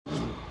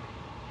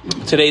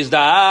Today's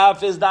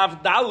daf is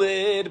daf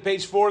Dalid,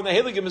 page 4 in the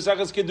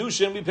Hayomi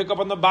Kedushin. We pick up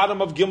on the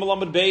bottom of Gimel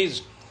Amud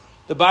Beis,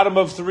 the bottom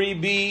of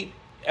 3b,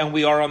 and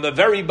we are on the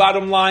very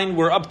bottom line.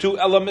 We're up to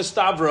Ela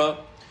Mistavra.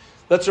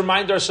 Let's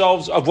remind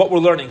ourselves of what we're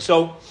learning.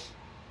 So,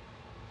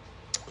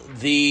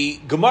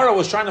 the Gemara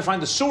was trying to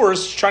find the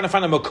source, trying to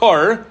find a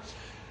makar,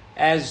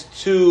 as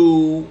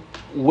to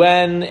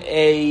when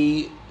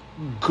a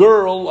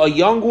girl, a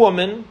young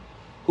woman,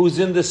 who's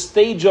in the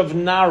stage of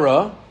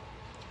Nara,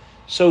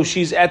 so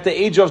she's at the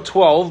age of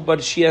 12,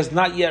 but she has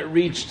not yet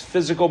reached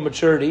physical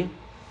maturity.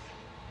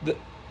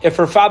 If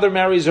her father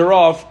marries her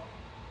off,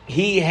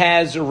 he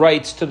has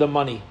rights to the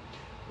money.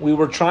 We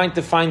were trying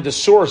to find the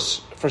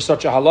source for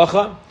such a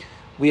halacha.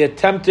 We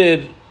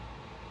attempted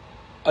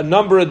a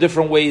number of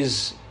different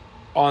ways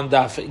on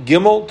Daf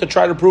Gimel to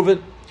try to prove it.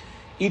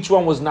 Each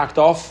one was knocked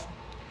off.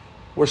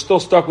 We're still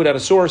stuck without a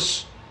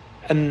source,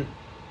 and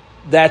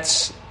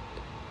that's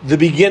the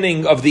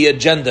beginning of the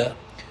agenda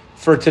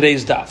for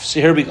today's Daf. So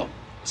here we go.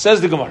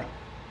 Says the Gemara,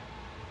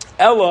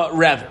 Ella,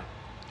 rather,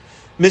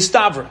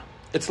 Mistavra,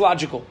 it's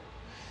logical.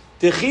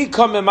 When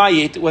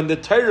the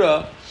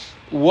Torah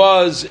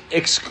was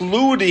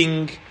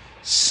excluding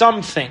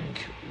something,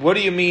 what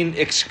do you mean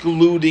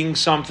excluding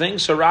something?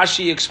 So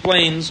Rashi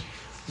explains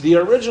the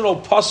original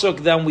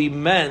pasuk that we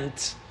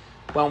meant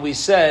when we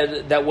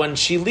said that when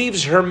she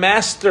leaves her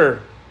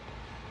master,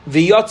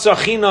 v'yotza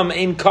chinam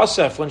ein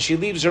kasef, when she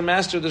leaves her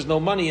master, there's no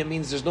money. It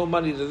means there's no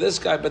money to this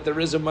guy, but there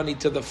is a money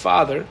to the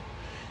father.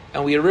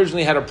 And we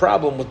originally had a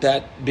problem with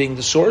that being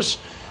the source.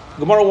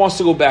 Gemara wants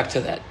to go back to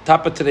that.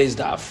 Top of today's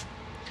daf.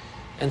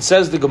 And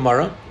says the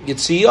Gemara,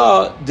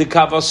 Yitziyah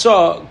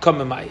dekavasa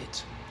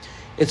kamemayit.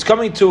 It's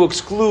coming to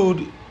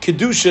exclude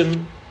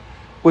Kedushin,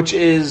 which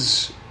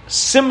is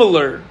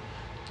similar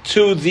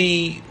to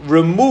the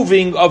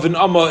removing of an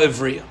Amma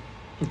Ivriya.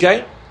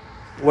 Okay?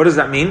 What does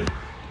that mean?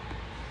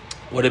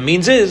 What it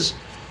means is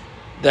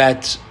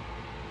that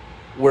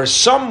we're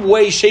some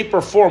way, shape,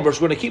 or form,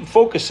 which we're going to keep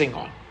focusing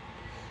on,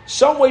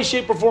 some way,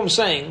 shape, or form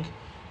saying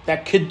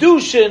that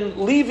Kedushin,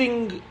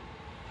 leaving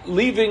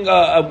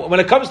when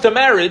it comes to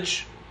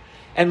marriage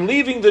and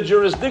leaving the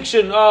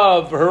jurisdiction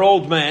of her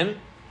old man,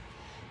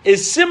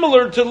 is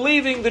similar to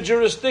leaving the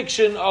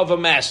jurisdiction of a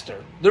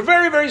master. They're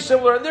very, very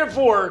similar, and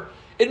therefore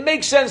it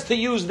makes sense to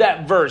use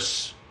that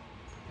verse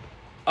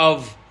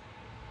of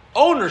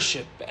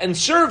ownership and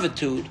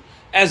servitude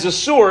as a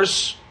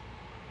source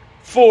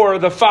for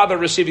the father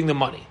receiving the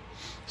money.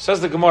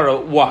 Says the Gemara,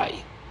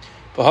 why?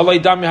 I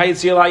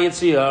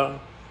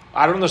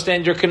don't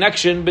understand your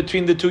connection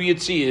between the two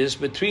yitziyas,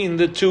 between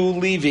the two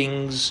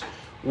leavings.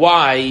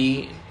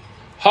 Why?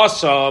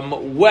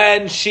 Hasam,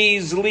 when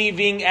she's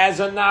leaving as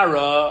a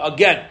nara,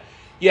 again,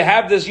 you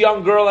have this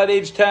young girl at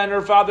age 10,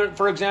 her father,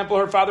 for example,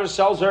 her father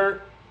sells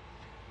her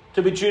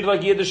to be treated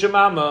like Yiddish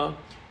Mama.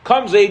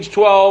 Comes age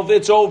 12,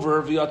 it's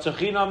over.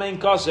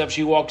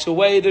 She walks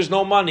away, there's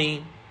no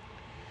money.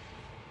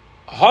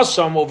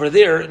 Hasam over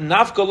there,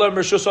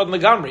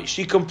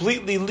 she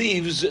completely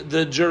leaves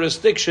the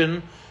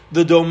jurisdiction,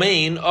 the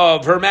domain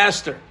of her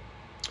master.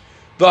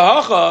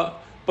 But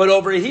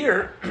over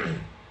here,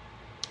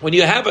 when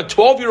you have a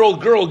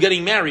 12-year-old girl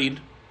getting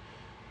married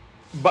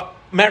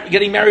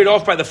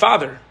off by the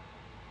father,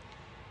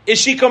 is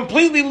she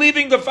completely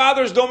leaving the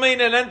father's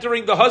domain and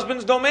entering the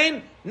husband's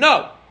domain?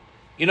 No.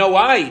 You know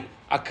why?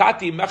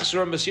 Akati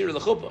mechsera masir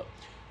l'chuppah.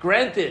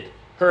 Granted,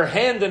 her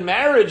hand in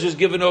marriage is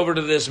given over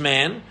to this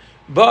man,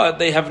 but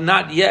they have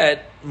not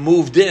yet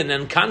moved in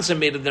and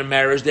consummated their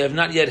marriage. They have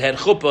not yet had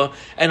chuppah,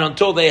 and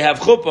until they have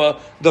chuppah,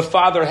 the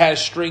father has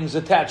strings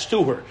attached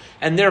to her.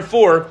 And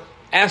therefore,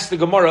 ask the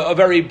Gemara a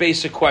very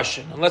basic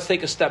question. And let's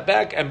take a step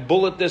back and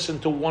bullet this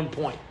into one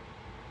point,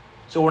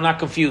 so we're not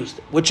confused,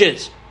 which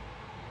is,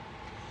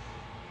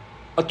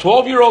 a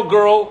 12-year-old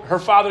girl, her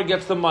father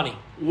gets the money.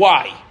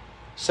 Why?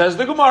 Says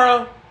the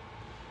Gemara,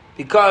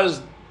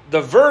 because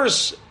the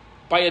verse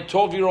by a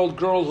 12-year-old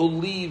girl who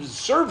leaves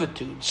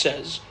servitude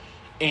says,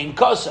 Ein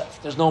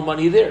kasef, there's no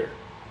money there.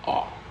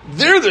 Oh,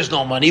 there's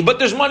no money, but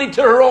there's money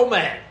to her old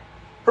man.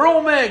 Her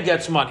old man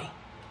gets money.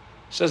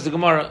 Says the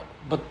Gemara,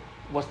 but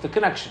what's the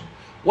connection?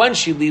 When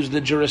she leaves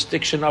the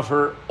jurisdiction of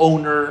her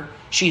owner,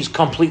 she's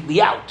completely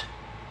out.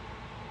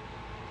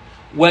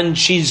 When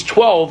she's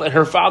 12 and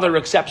her father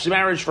accepts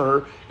marriage for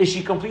her, is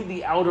she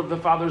completely out of the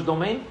father's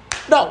domain?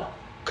 No,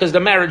 because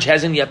the marriage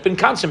hasn't yet been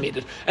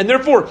consummated. And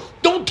therefore,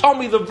 don't tell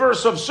me the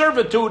verse of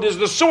servitude is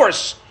the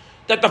source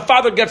that the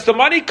father gets the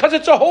money, because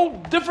it's a whole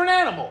different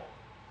animal.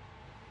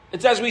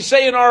 It's, as we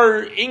say in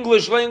our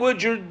English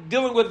language, you're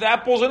dealing with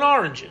apples and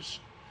oranges.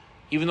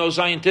 Even though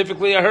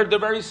scientifically I heard they're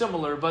very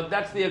similar, but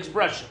that's the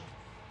expression.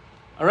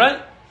 All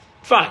right?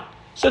 Fine.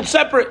 So it's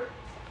separate.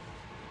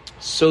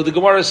 So the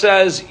Gemara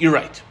says, you're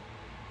right.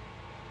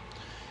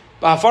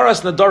 You're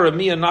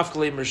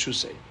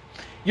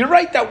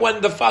right that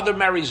when the father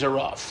marries her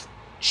off,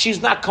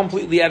 she's not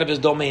completely out of his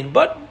domain,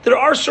 but there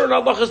are certain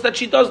halachas that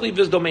she does leave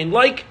his domain,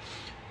 like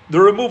the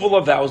removal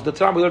of vows. The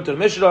time we learned in the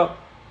Mishnah,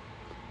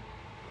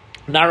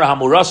 Nara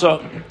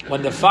Hamurasa,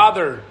 when the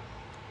father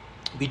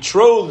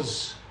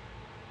betroths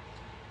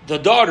the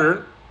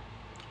daughter,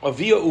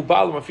 Avia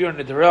Ubal Mafir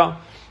Nidara,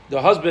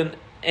 the husband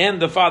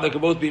and the father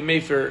could both be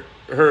made for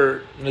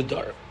her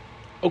Nidara.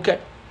 Okay,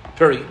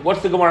 period.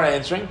 What's the Gemara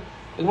answering?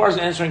 The Gemara is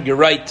answering, you're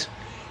right.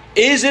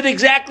 Is it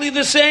exactly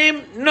the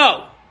same?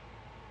 No.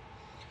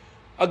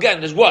 Again,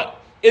 there's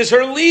what? Is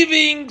her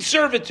leaving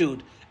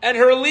servitude and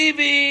her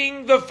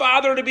leaving the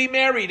father to be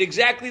married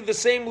exactly the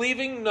same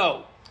leaving?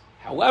 No.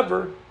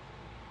 However,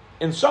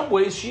 in some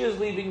ways, she is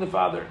leaving the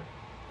father.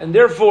 And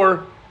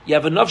therefore, you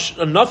have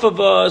enough of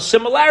a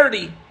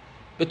similarity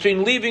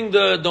between leaving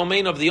the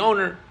domain of the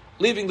owner,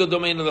 leaving the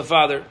domain of the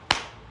father.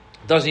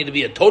 Doesn't need to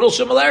be a total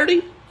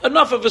similarity,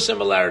 enough of a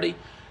similarity.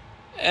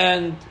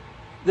 And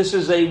this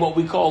is what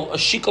we call a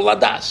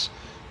shikaladas.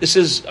 This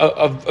is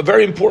a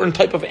very important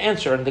type of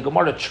answer, and the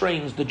Gemara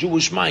trains the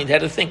Jewish mind how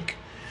to think.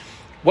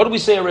 What did we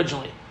say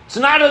originally? It's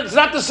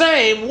not the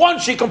same. One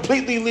she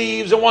completely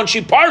leaves, and one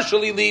she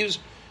partially leaves.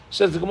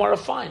 Says the Gemara,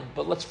 fine,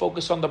 but let's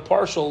focus on the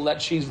partial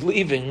that she's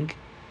leaving.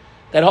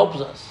 That helps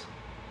us.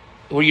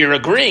 Where you're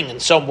agreeing in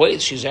some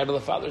ways she's out of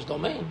the father's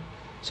domain.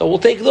 So we'll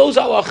take those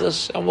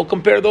halachas, and we'll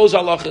compare those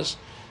halachas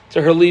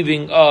to her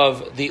leaving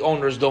of the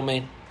owner's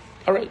domain.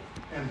 All right.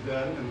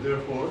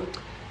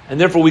 And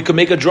therefore we can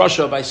make a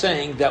drasha by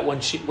saying that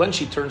when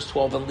she turns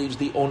 12 and leaves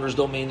the owner's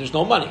domain, there's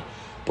no money.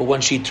 But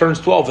when she turns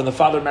 12 and the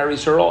father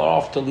marries her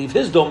off to leave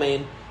his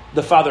domain,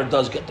 the father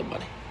does get the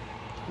money.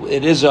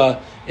 It is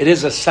a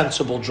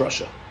sensible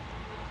drasha.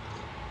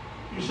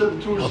 You said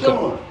the two are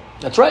similar.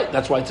 That's right.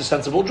 That's why it's a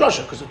sensible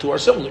drasha, because the two are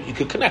similar. You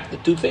could connect the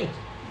two things.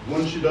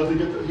 One she doesn't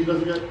get, he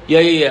doesn't get?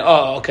 Yeah.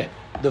 Oh, okay.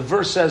 The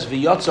verse says,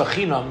 V'yatza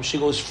chinam, she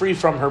goes free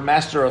from her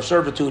master of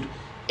servitude,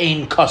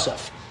 ein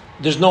kasef.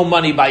 There's no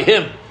money by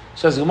him.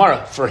 Says the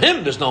Gemara, for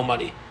him there's no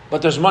money,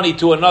 but there's money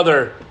to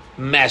another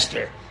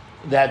master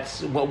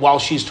that's while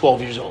she's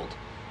 12 years old.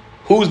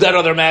 Who's that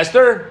other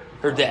master?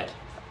 Her dad.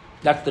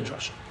 That's the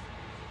drasha.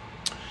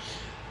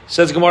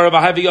 Says Gemara,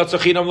 and we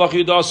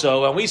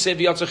say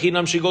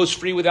v'yatzachinam, she goes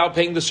free without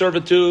paying the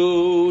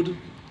servitude.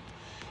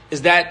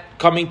 Is that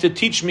coming to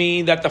teach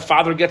me that the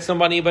father gets the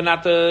money but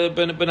not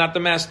the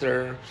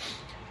master?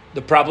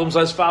 The problem's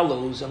as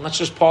follows, and let's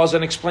just pause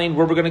and explain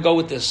where we're going to go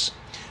with this.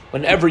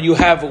 Whenever you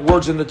have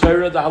words in the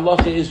Torah, the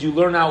halacha is you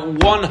learn out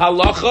one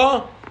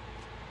halacha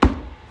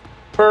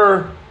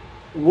per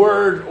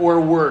word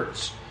or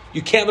words.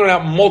 You can't learn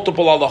out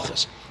multiple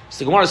halachas.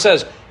 So the Gemara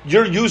says,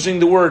 you're using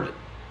the word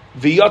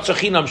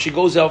v'yatzachinam, she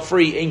goes out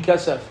free, ein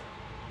kesef,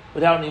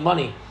 without any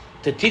money,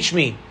 to teach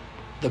me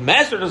the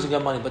master doesn't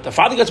get money, but the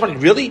father gets money.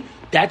 Really?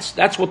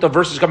 That's what the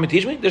verse is coming to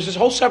teach me? There's this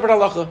whole separate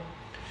halacha.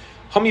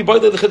 We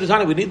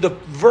need the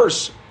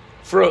verse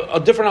for a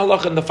different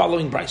halacha in the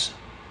following brisa.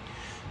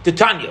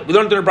 Titania, we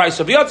learned in the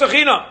brisa,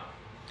 v'yatzachinam,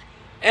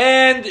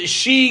 and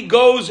she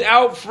goes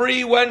out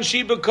free when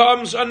she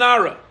becomes a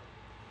nara.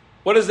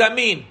 What does that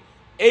mean?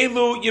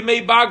 Elu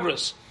yemei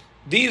bagras.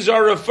 These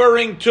are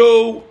referring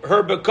to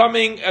her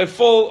becoming a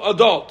full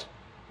adult.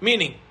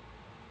 Meaning,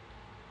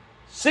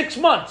 6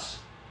 months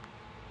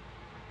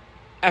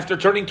after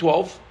turning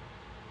 12,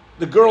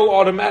 the girl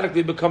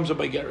automatically becomes a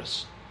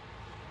baigeris.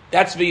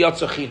 That's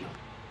v'yatzachinam.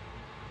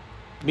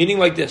 Meaning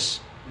like this.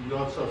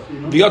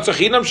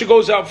 V'yatzachinam, she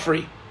goes out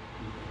free.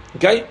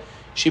 Okay?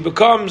 She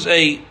becomes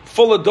a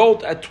full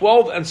adult at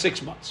 12 and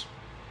 6 months.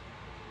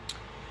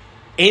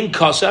 Ein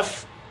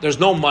kasef, there's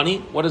no money.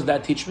 What does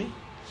that teach me?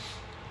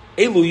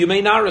 Elu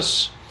Yumei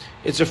Naris.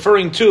 It's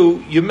referring to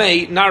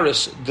Yumei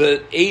Naris,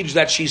 the age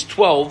that she's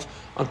 12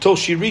 until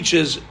she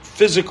reaches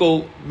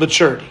physical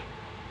maturity.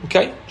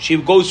 Okay? She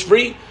goes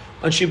free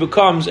when she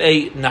becomes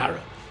a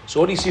Nara. So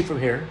what do you see from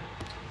here?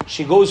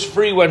 She goes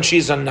free when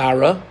she's a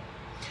Nara,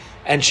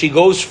 and she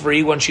goes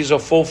free when she's a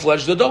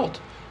full-fledged adult.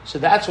 So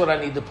that's what I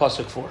need the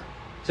pasuk for.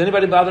 Is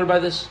anybody bothered by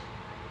this?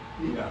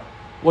 Yeah.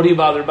 What are you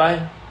bothered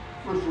by?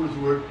 First was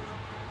where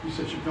you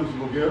said she becomes a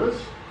Bulgaris.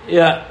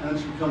 Yeah. And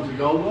then she becomes a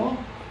Galva.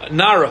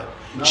 Nara.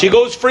 She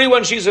goes free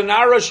when she's a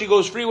Nara. She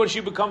goes free when she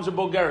becomes a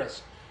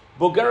Bulgaris.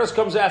 Bulgaris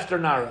comes after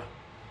Nara.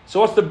 So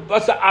what's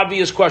the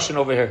obvious question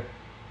over here?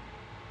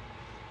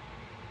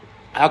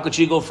 How could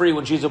she go free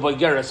when she's a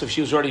Bulgaris if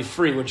she was already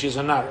free when she's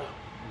a Nara?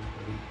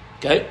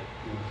 Okay?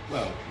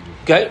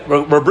 Okay?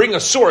 We're bringing a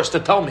source to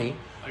tell me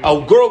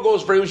a girl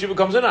goes free when she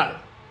becomes a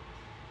Nara.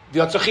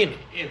 V'yatzachinam.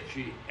 If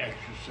she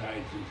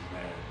exercises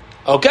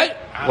that. Okay?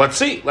 Let's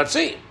see.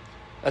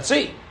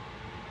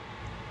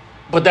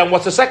 But then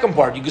what's the second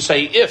part? You could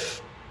say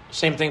if.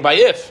 Same thing by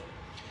if.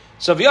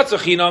 So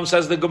v'yatzachinam,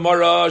 says the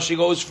Gemara, she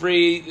goes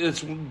free,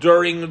 it's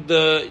during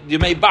the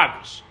Yemei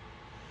Bagros.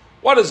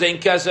 What does Ein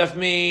Kesef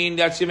mean?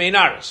 That's Yemei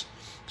Naris.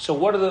 So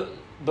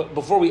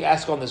before we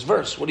ask on this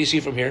verse, what do you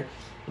see from here?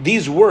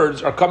 These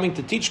words are coming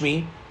to teach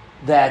me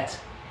that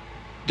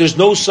there's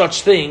no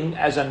such thing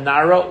as a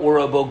Nara or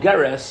a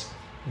Bogeres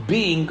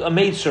being a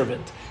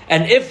maidservant.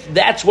 And if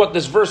that's what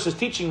this verse is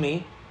teaching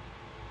me,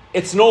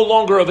 it's no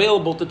longer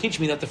available to teach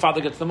me that the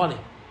father gets the money.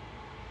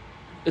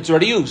 It's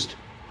already used.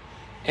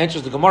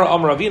 Answers the Gemara,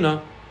 Amar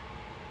Avina,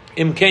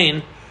 Im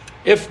Kain,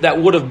 if that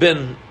would have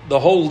been the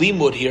whole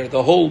limud here,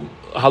 the whole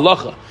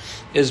halacha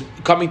is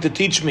coming to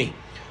teach me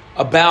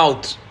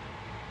about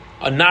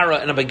a Nara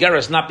and a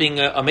Begeres not being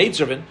a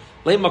maidservant,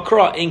 Le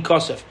Makra Ein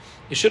Kosef.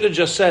 You should have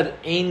just said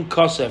Ein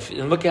Kosef.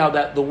 And look at how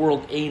that the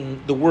word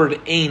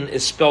Ein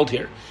is spelled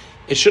here.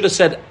 It should have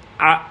said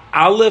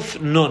Aleph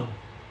Nun.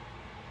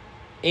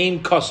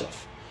 Ein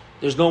Kosef.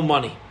 There's no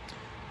money.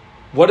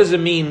 What does it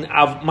mean?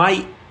 Of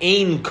my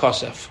Ein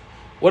Kosef.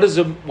 What is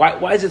it?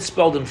 Why is it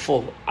spelled in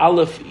full?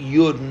 Aleph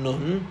Yud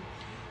Nun.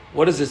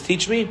 What does this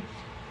teach me?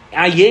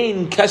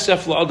 Ayin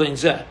Kesef la'adin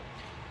zeh.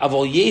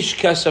 Avol yesh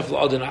Kesef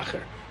la'adin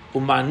acher.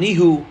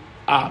 Umanihu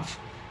av.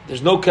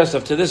 There's no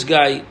Kesef to this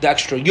guy. The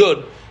extra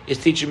Yud is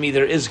teaching me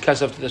there is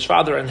Kesef to this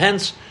father, and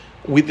hence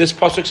with this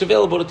pasuk's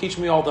available to teach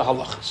me all the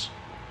halachas.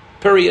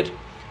 Period.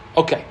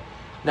 Okay.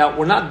 Now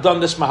we're not done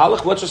this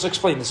mahalach. Let's just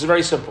explain. This is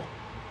very simple.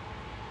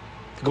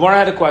 The Gemara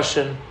had a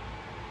question.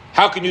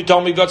 How can you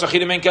tell me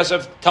Gotzachinim and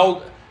Kesef?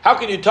 How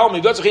can you tell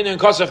me Gotzachinim and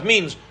Kesef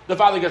means the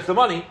father gets the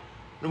money?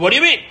 What do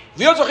you mean?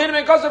 Gotzachinim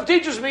and Kesef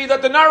teaches me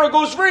that the Nara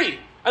goes free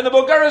and the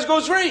Bulgaris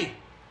goes free.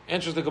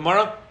 Answers the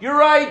Gemara. You're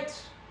right.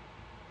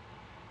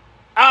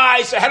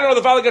 I said, how do I know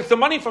the father gets the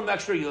money from the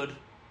extra Yud?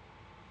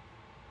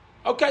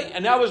 Okay,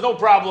 and now there's no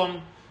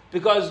problem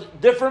because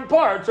different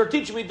parts are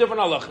teaching me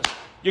different halachas.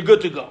 You're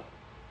good to go.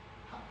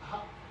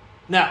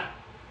 Now,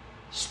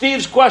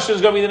 Steve's question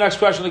is going to be the next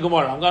question of the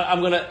Gemara. I'm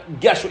going to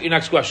guess what your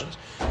next question is.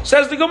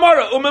 Says the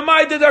Gemara,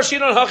 Umemai de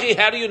darshin on hachi.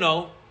 How do you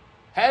know?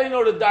 How do you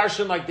know the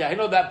darshan like that? I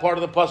know that part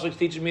of the pasuk is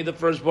teaching me the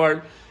first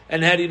part,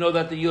 and how do you know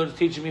that the Yud is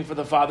teaching me for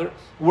the father?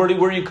 Where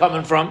are you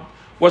coming from?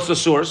 What's the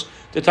source?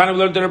 The time we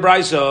learned in the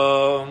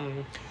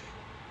Brayso.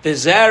 The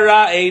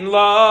zera ein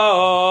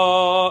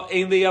la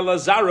ein the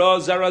elazara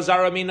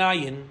zara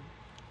minayin.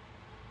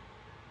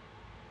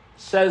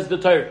 Says the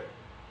Torah.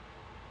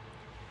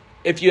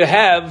 If you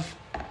have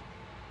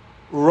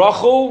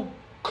Rachel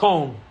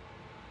Cohn,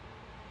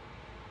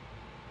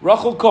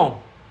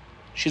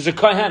 she's a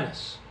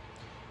kohenes,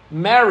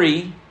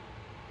 marry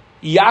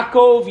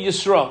Yaakov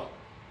Yisrael,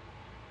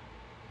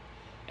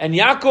 and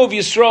Yaakov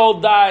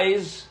Yisrael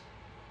dies,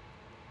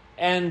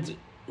 and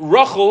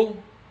Rachel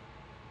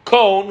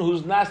Cohn,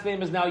 whose last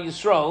name is now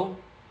Yisrael,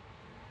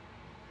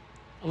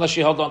 unless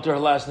she held on to her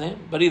last name,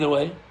 but either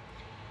way,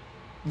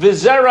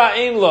 Vizera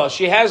ein la,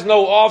 she has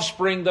no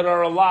offspring that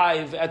are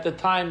alive at the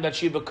time that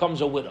she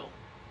becomes a widow.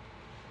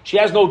 She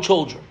has no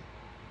children.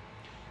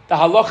 The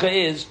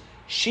halacha is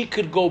she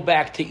could go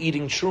back to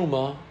eating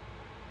truma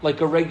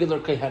like a regular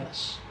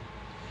kohenes.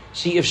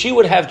 See, if she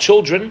would have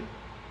children,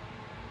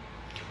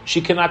 she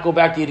cannot go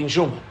back to eating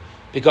truma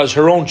because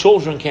her own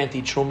children can't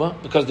eat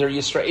truma because they're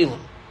Yisraelim.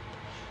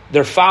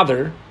 Their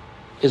father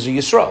is a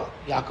Yisrael,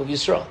 Yaakov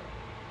Yisrael.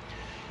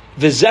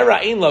 Vizera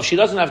ein la, if she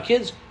doesn't have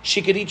kids,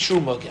 she could eat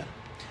truma again.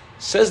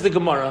 Says the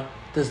Gemara,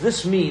 does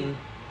this mean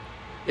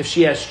if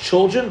she has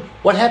children,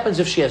 what happens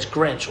if she has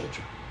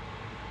grandchildren?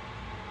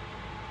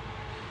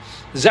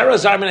 Zera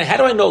Zarmina, how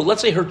do I know?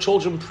 Let's say her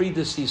children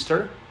predeceased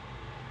her,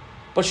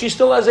 but she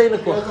still has Ein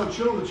She has no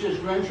children, she has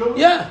grandchildren?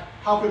 Yeah.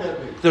 How could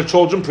that be? Their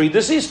children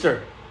predeceased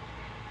her.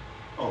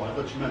 Oh, I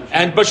thought you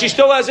meant... But she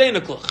still has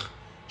Ein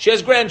She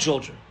has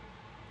grandchildren.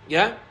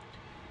 Yeah?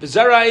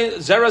 Zera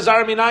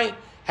Zarminai,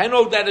 I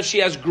know that if she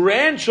has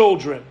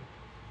grandchildren,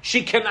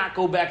 she cannot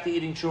go back to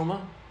eating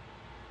truma.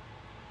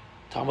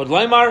 Talmud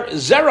Laimar,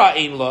 Zera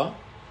Ein La.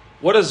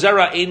 What does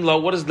Zera Ein La?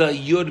 What does the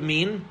Yud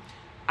mean?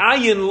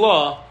 Ayin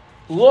La,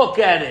 look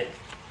at it,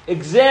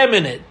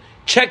 examine it,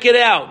 check it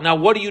out. Now,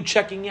 what are you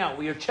checking out?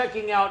 What you're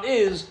checking out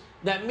is,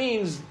 that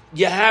means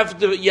you have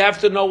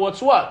to know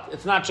what's what.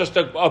 It's not just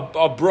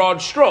a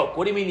broad stroke.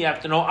 What do you mean you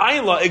have to know?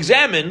 Ayin La,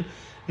 examine.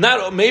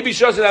 Not maybe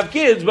she doesn't have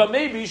kids, but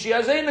maybe she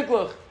has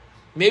Einikluch.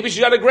 Maybe she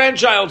got a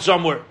grandchild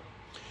somewhere.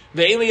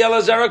 Ve'in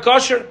liyela zera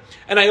kosher.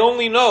 And I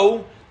only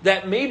know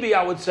that maybe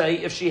I would say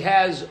if she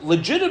has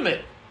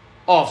legitimate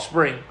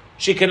offspring,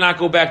 she cannot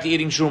go back to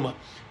eating truma.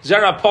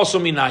 Zera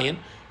posel minayin.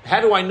 How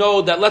do I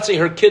know that, let's say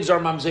her kids are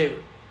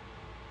mamzer?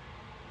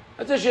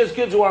 Let's say she has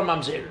kids who are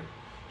mamzer.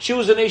 She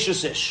was an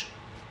Ashes Ish.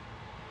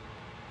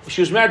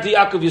 She was married to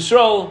Yaakov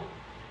Yisrael.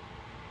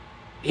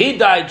 He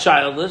died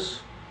childless,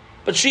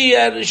 but she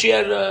had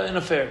an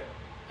affair,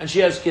 and she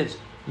has kids.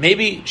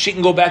 Maybe she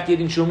can go back to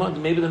eating truma.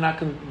 Maybe they're not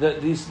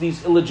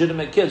these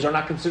illegitimate kids are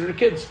not considered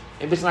kids.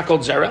 Maybe it's not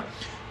called zera.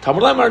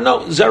 Talmud Lamar, no,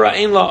 zera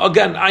ein la,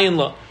 again ayin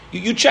la.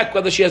 You check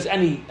whether she has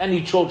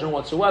any children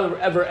whatsoever,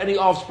 ever any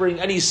offspring,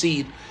 any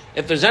seed.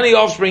 If there's any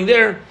offspring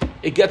there,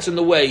 it gets in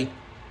the way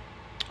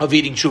of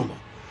eating truma.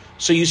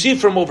 So you see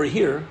from over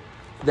here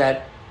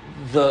that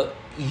the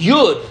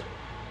yud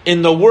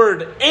in the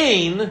word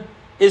ein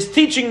is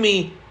teaching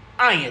me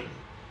ayin,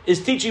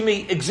 is teaching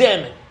me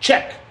examine,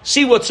 check,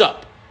 see what's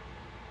up.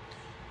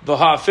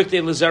 V'ha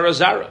fikte l'zera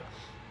zara.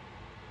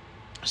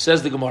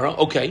 Says the Gemara,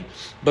 okay,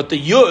 but the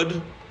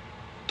yud,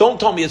 don't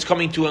tell me it's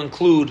coming to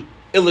include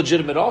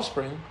illegitimate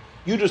offspring.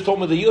 You just told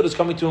me the yud is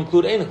coming to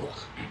include einiklach.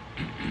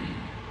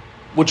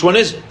 Which one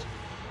is it?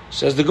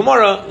 Says the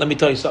Gemara, let me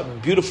tell you something.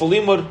 Beautiful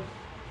limud.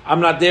 I'm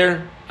not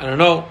there. I don't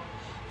know.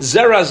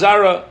 Zera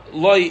zara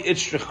loy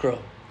itzrichro.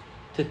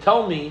 To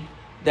tell me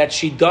that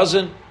she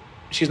doesn't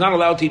she's not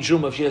allowed to eat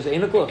truma if she has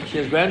einukla, if she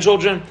has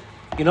grandchildren.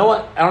 You know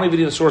what? I don't even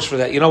need a source for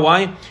that. You know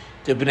why?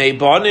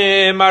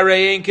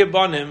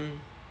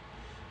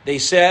 They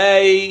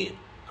say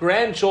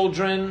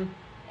grandchildren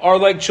are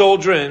like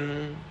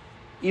children.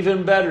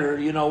 Even better.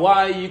 You know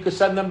why? You could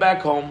send them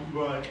back home.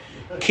 Right.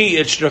 Ki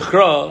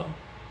itzrachra.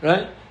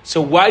 Right?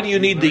 So why do you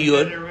need the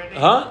yud?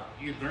 Huh?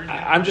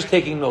 I'm just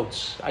taking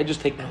notes. I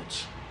take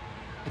notes.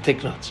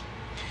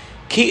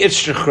 Ki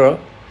itzrachra.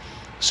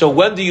 So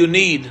when do you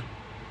need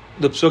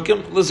the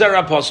psukim? L'zer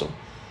apostle.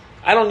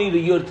 I don't need a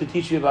yud to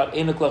teach me about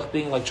einiklach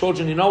being like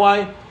children. You know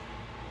why?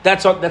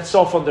 That's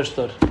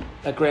self-understood.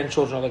 That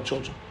grandchildren are like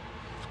children.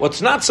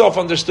 What's not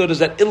self-understood is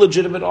that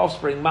illegitimate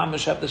offspring,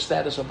 mamish, have the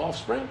status of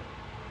offspring.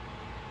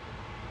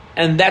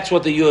 And that's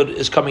what the yud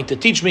is coming to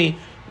teach me.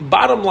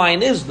 Bottom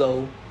line is,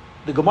 though,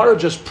 the Gemara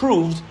just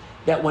proved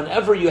that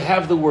whenever you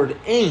have the word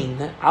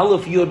ein,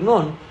 aleph yud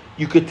nun,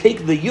 you could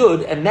take the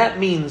yud, and that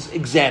means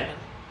examine.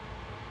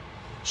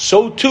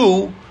 So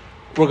too,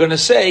 we're going to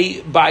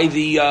say by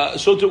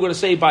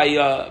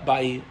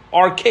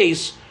our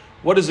case,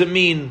 what does it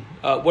mean?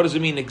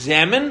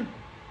 Examine.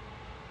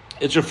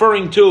 It's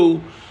referring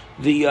to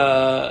the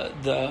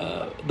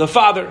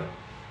father.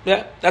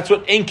 Yeah, that's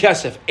what ein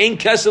kesef. Ein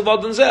kesef lo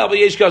den zel, but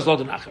yesh kesef lo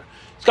den acher.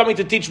 It's coming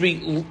to teach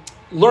me,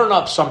 learn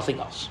up something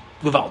else.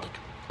 Vivaldik.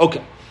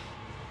 Okay.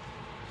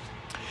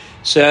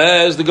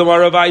 Says the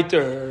Gemara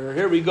weiter.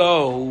 Here we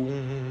go.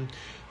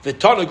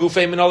 V'tana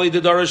gufei minali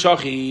de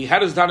darashachi. How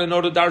does Tana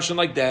know the darshan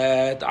like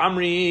that?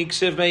 Amri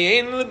ksiv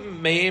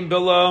me'ein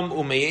bilam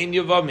u'me'ein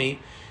yavami.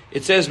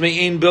 It says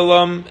me'ein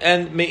bilam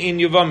and me'ein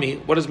yavami.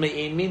 What does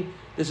me'ein mean?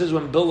 This is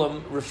when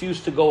Bilam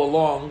refused to go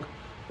along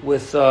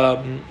with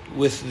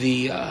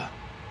the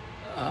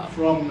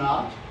from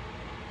not.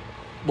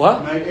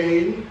 What?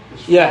 Me'ein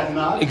is from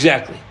not.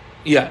 Exactly.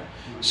 Yeah.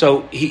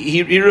 So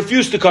he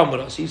refused to come with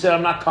us. He said,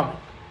 "I'm not coming.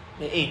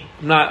 Me'ein.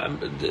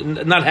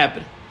 I'm not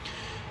happening."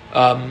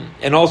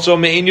 And also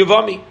me'ein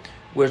yavami,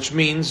 which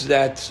means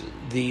that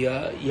you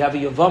have a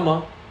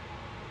yavama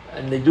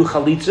and they do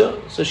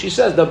chalitza. So she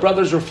says the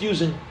brother's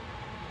refusing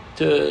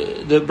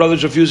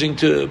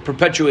to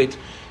perpetuate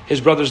his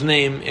brother's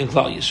name in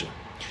Klal Yisrael.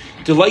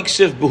 The like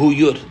siv b'hu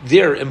yud,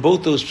 there in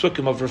both those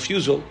psukim of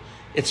refusal,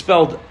 it's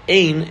spelled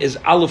ein is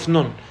aleph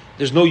nun.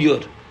 There's no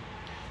yud.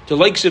 The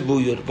like siv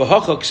b'hu yud,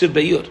 v'hacha ksiv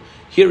be'yud.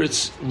 Here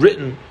it's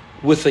written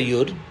with a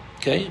yud.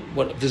 Okay,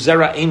 what the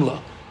zera ein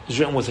la is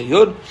written with a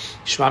yud.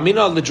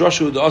 Shmamina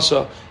l'drashu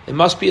d'asa. It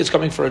must be. It's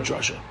coming for a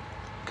drasha.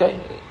 Okay,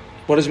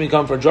 what does it mean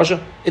coming for a drasha?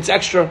 It's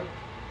extra.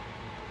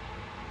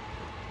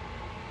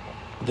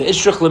 The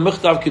ishrich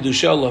lemichtav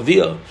kedusha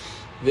lavia.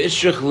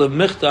 V'ishrich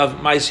lemichtav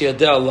ma'isiyadeh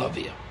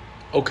lavia.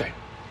 Okay.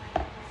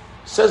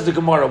 Says the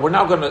Gemara. We're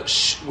now going to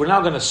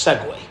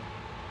segue.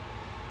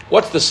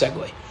 What's the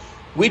segue?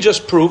 We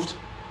just proved.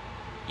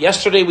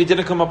 Yesterday we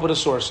didn't come up with a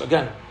source.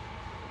 Again,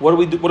 what are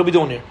we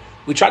doing here?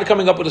 We tried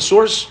coming up with a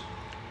source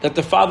that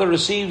the father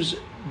receives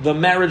the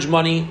marriage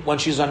money when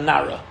she's a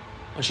nara,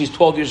 when she's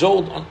 12 years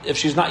old. If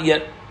she's not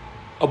yet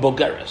a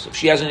bogeres, if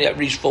she hasn't yet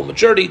reached full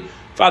maturity,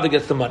 father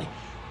gets the money.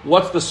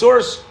 What's the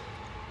source?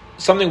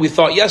 Something we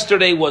thought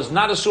yesterday was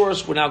not a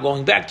source. We're now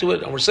going back to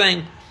it and we're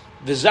saying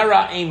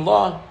v'zera ein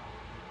law.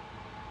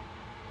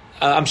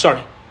 I'm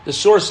sorry. The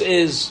source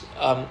is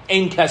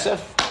ein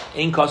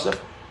kasef.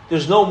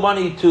 There's no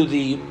money to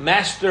the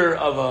master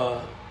of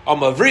a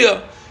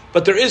mavriya,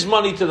 but there is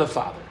money to the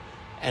father.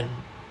 And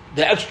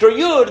the extra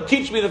yud,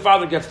 teach me the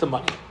father gets the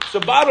money. So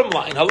bottom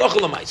line,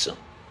 halacha l'maisa,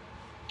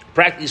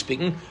 practically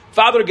speaking,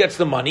 father gets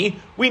the money.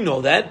 We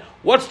know that.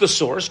 What's the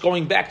source?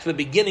 Going back to the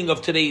beginning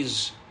of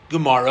today's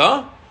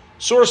Gemara,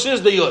 source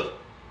is the yud.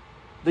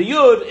 The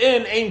yud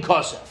in ein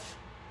kasef.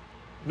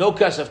 No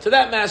kesef to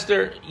that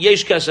master,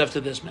 yesh kesef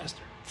to this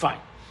master. Fine.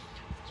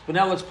 But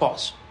now let's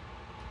pause.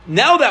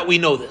 Now that we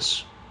know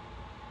this,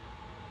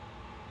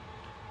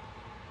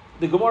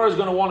 the Gemara is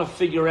going to want to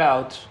figure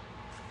out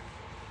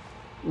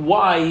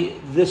why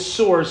this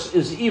source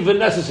is even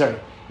necessary.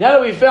 Now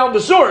that we found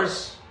the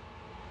source,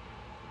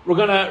 we're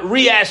going to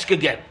re-ask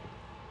again.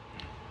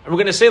 And we're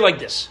going to say like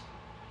this.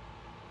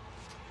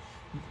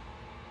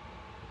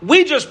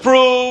 We just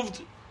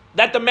proved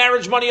that the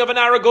marriage money of an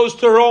Ara goes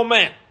to her own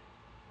man.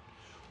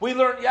 We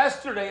learned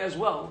yesterday as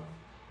well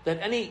that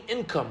any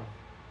income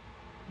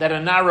that a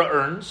Nara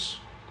earns,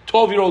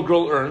 12-year-old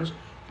girl earns,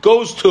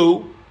 goes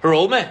to her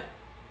old man.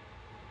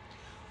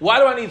 Why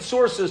do I need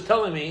sources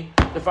telling me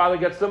the father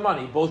gets the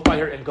money, both by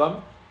her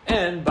income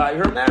and by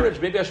her marriage?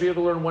 Maybe I should be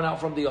able to learn one out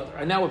from the other.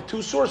 I now have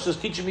two sources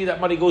teaching me that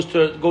money goes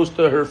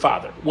to her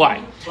father.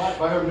 Why?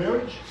 By her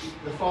marriage,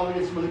 the father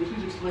gets money.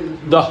 Please explain it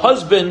to me. The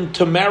husband,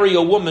 to marry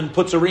a woman,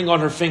 puts a ring on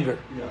her finger.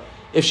 Yeah.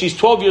 If she's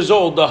 12 years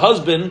old, the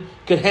husband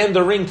could hand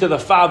the ring to the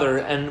father,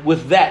 and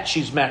with that,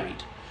 she's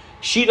married.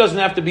 She doesn't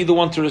have to be the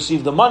one to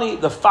receive the money.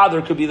 The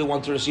father could be the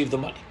one to receive the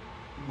money.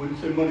 When you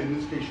say money, in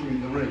this case, you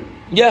mean the ring.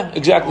 Yeah,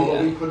 exactly.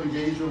 Or we could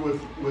engage her with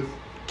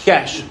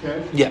cash. With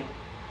cash? Yeah.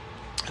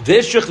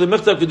 V'ishrich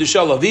lemichtav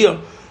kedusha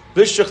lavia,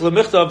 v'ishrich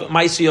lemichtav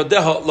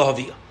ma'isiyadeha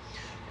lahavia.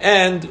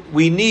 And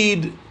we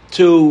need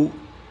to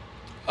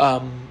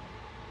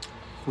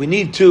we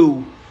need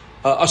to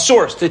a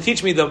source to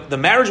teach me the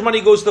marriage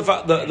money goes to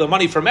the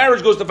money for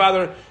marriage goes to the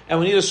father, and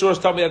we need a source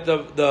to tell me that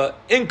the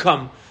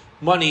income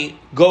money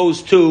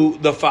goes to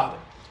the father.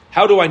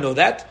 How do I know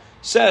that?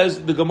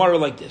 Says the Gemara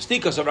like this: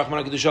 Tikas of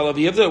Rahman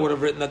Kedushin would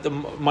have written that the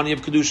money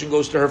of Kedushin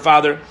goes to her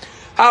father.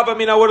 I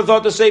would have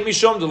thought to say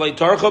Mishom Delay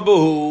Tarcha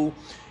Buhu.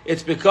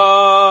 It's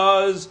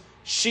because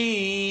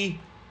she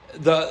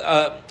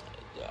I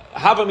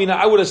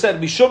would have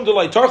said Mishom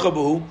Delay Tarcha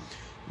Buhu,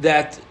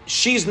 that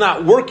she's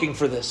not working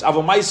for this.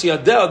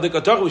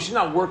 She's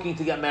not working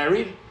to get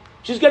married.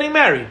 She's getting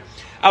married.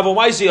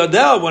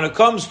 When it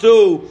comes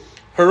to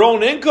her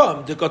own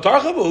income,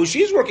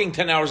 she's working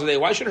 10 hours a day.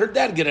 Why should her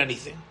dad get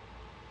anything?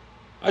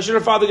 Why should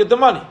her father get the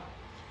money?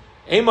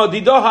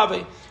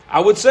 I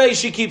would say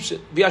she keeps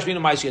it. And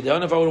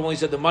if I would have only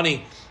said the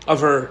money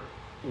of her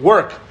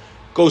work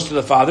goes to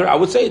the father, I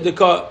would say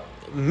because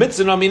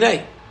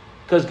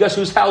guess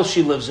whose house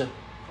she lives in?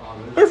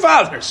 Her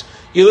father's.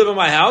 You live in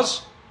my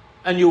house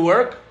and you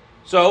work,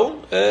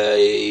 so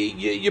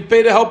you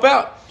pay to help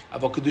out.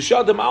 But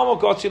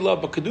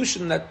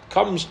Kedushin that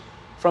comes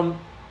from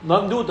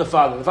nothing to do with the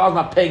father. The father's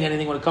not paying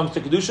anything when it comes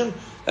to Kedushin.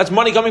 That's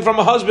money coming from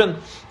a husband.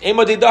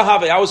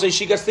 I would say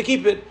she gets to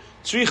keep it.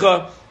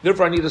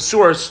 Therefore I need a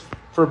source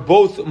for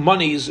both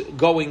monies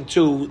going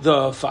to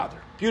the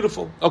father.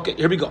 Beautiful. Okay,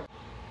 here we go.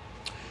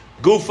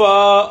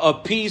 Gufa, a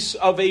piece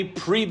of a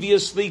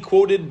previously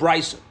quoted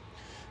brisa.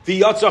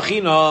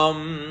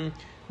 V'yatzachinam,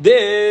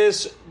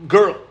 this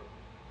girl,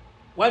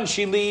 when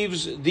she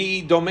leaves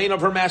the domain of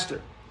her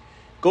master,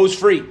 goes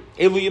free.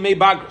 Elu yemei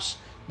bagros.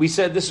 We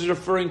said this is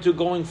referring to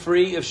going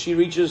free if she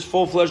reaches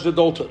full-fledged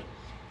adulthood.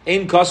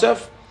 Ein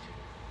kasef,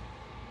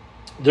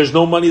 there's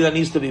no money that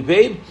needs to be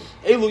paid.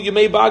 Elu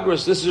yemei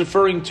bagros, this is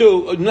referring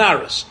to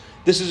naris.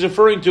 This is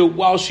referring to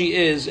while she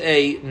is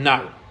a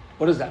nara.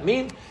 What does that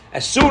mean?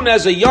 As soon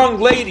as a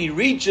young lady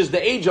reaches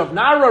the age of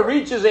nara,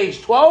 reaches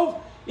age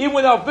 12, even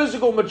without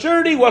physical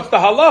maturity, what's the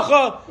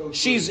halacha?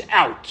 She's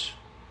out.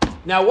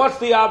 Now, what's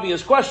the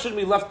obvious question?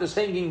 We left this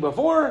hanging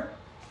before.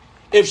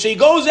 If she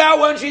goes out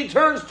when she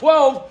turns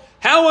 12,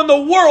 how in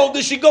the world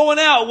is she going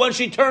out when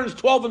she turns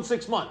 12 and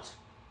 6 months?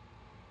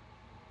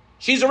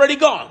 She's already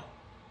gone.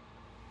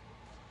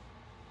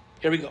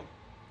 Here we go.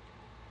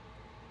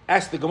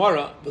 Ask the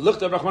Gemara,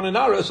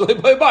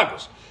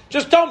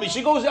 just tell me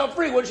she goes out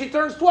free when she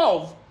turns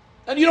 12.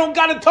 And you don't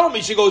got to tell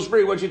me she goes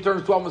free when she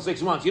turns 12 and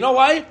 6 months. You know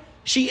why?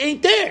 She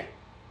ain't there.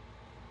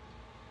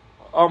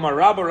 Omar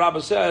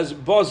Rabba says, that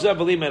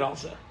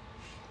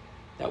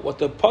what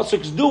the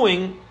pasuk's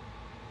doing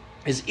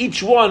is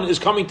each one is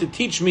coming to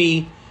teach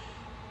me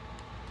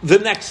the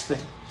next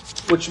thing,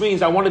 which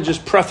means I want to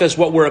just preface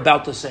what we're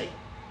about to say.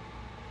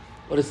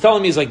 What it's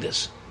telling me is like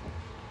this.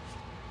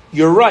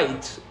 You're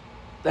right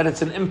that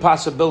it's an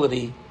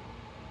impossibility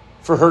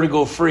for her to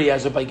go free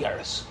as a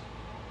baigaris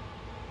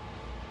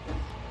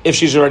if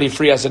she's already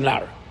free as a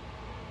nar.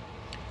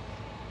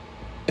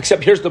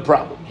 Except here's the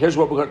problem. Here's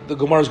what the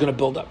Gemara is going to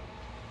build up.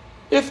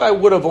 If I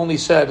would have only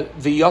said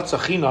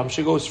v'yatzachinam,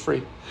 she goes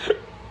free,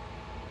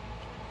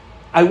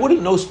 I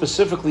wouldn't know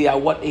specifically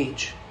at what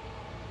age.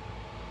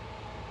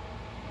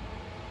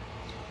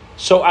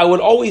 So I would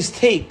always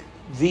take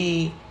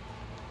the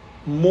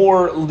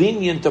more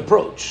lenient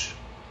approach.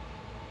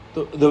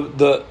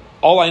 The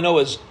all I know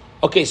is,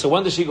 okay, so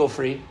when does she go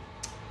free?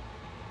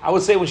 I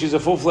would say when she's a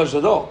full-fledged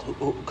adult.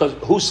 Because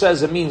who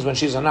says it means when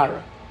she's a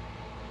nara?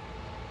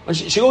 When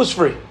she goes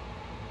free.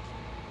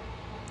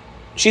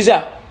 She's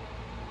out.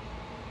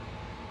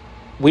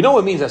 We know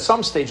it means at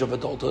some stage of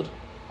adulthood.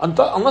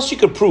 Unless you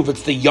could prove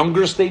it's the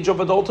younger stage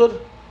of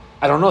adulthood,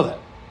 I don't know that.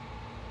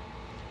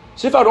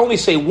 So if I would only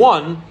say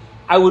one,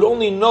 I would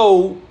only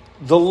know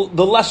the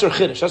lesser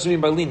chiddush. That's what I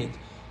mean by lenient.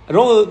 I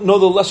don't know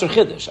the lesser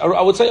chiddush.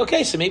 I would say,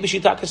 okay, so maybe she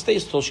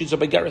stays till she's a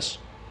begaris.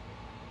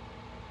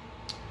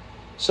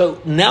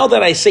 So now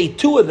that I say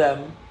two of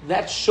them,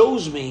 that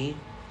shows me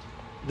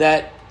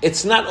that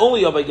it's not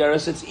only a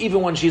begaris, it's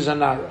even when she's a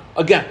nara.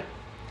 Again,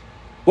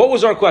 what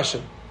was our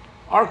question?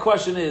 Our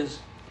question is,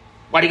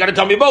 why do you got to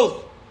tell me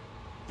both?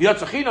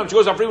 V'yatzachinam, she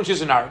goes out free when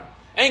she's a nara.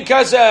 Ain't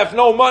kasef,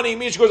 no money,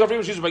 means she goes out free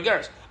when she's a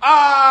begaris.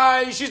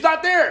 She's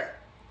not there.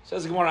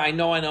 Says the Gemara, I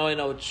know,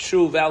 it's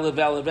true, valid.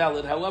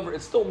 However,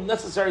 it's still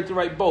necessary to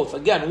write both.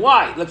 Again,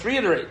 why? Let's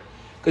reiterate.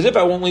 Because if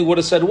I only would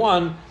have said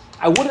one,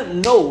 I wouldn't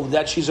know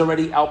that she's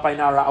already out by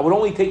Nara. I would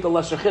only take the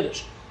lesser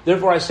Chiddush.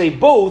 Therefore, I say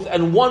both,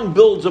 and one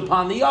builds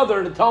upon the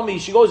other to tell me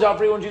she goes out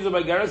free when she's a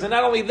Baigaris. And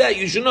not only that,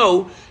 you should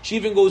know she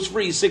even goes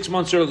free 6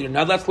 months earlier.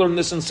 Now let's learn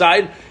this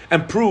inside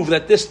and prove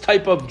that this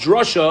type of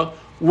drasha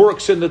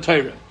works in the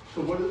Torah.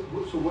 So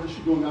what is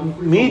she going out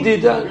free? Me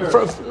did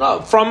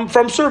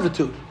from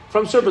servitude.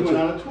 From servitude. She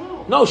went out at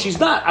 12. No, she's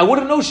not. I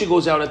wouldn't know she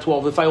goes out at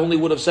 12 if I only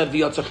would have said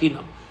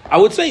v'yatzachinam. I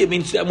would say it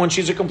means when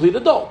she's a complete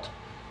adult.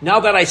 Now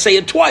that I say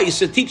it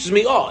twice, it teaches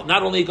me,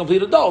 not only a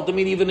complete adult, I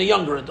mean even a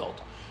younger adult.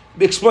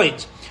 It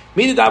explains.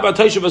 We find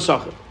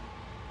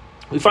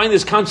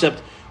this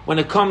concept when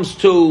it comes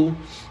to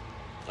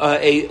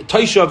a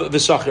taishav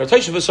v'sachir. A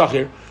taishav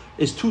v'sachir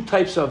is two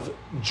types of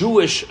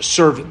Jewish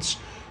servants.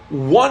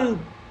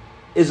 One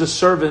is a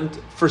servant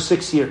for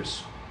 6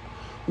 years.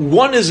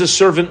 One is a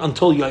servant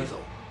until Yovel.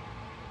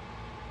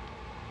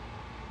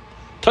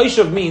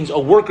 Taishav means a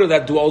worker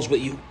that dwells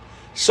with you.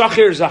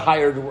 Sachir is a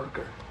hired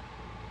worker.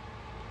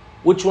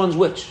 Which one's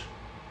which?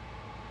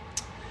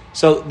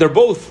 So they're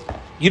both,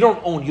 you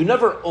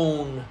never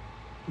own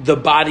the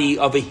body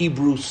of a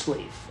Hebrew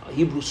slave, a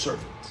Hebrew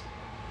servant.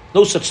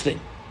 No such thing.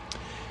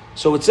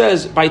 So it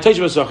says, by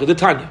Taishav Sachir, the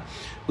Tanya,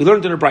 we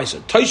learned in the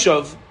Brisa,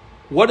 Taishav,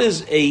 what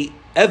is a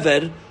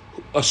Eved,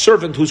 a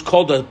servant who's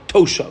called a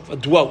Toshav, a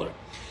dweller?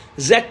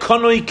 Zek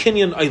Kanoi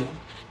Kinyan Eilam.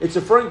 It's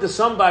referring to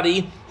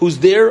somebody who's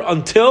there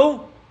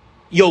until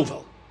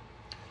Yovel.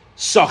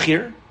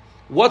 Sachir,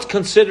 what's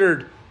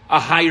considered a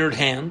hired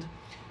hand?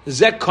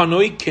 Zek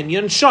Kanoi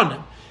Kinyan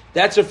Shanim.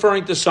 That's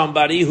referring to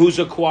somebody who's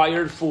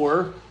acquired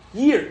for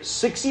years,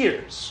 6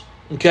 years.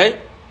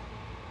 Okay?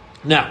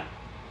 Now,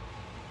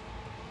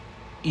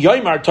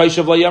 Yoimar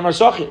Taishav La Yomar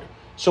Sachir.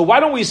 So why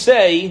don't we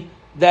say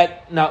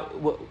that, now,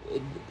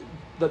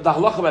 the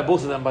halacha by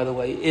both of them, by the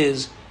way,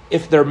 is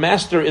if their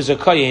master is a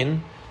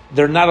kayin,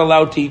 they're not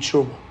allowed to eat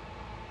truma.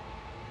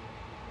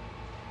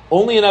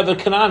 Only an Eved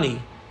Kanani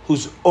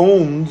who's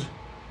owned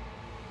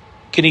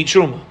can eat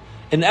truma.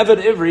 An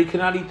Eved Ivri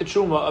cannot eat the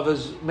truma of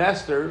his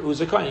master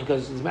who's a kayin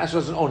because his master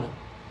doesn't own him.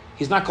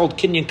 He's not called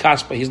kinyan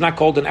kaspa. He's not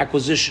called an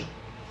acquisition.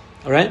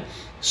 All right?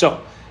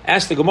 So,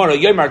 ask the Gemara,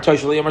 Yomar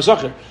Toshel Yomar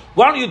Zachir.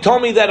 Why don't you tell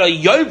me that a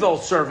Yovel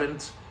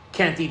servant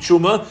can't eat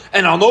truma,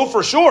 and I'll know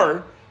for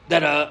sure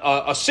that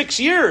a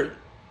 6-year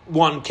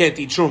one can't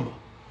eat truma.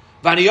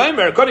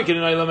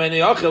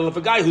 If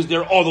a guy who's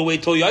there all the way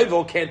till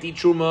Yovel can't eat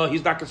truma,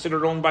 he's not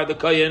considered owned by the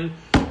kayin.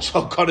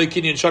 So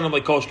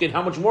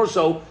how much more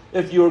so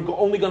if you're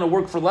only going to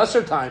work for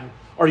lesser time,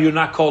 or you're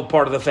not called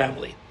part of the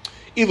family?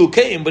 Ilu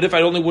came, but if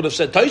I only would have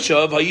said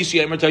Taishav,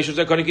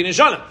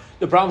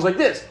 the problem's like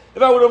this.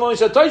 If I would have only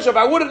said Taishav,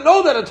 I wouldn't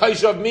know that a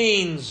Taishav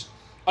means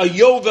a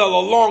Yovel, a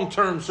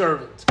long-term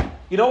servant.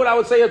 You know what I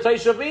would say a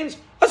Taishav means?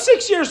 A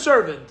 6-year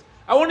servant.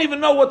 I wouldn't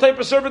even know what type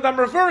of servant I'm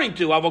referring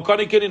to. I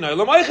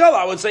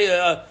would say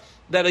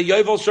that a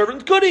Yovel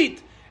servant could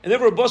eat. And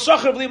therefore,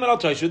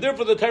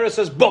 the Torah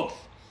says both.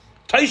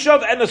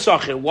 Taishav and a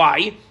Sachir.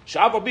 Why?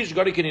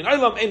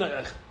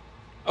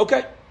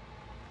 Okay.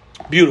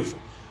 Beautiful.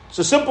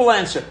 So simple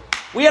answer.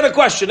 We had a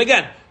question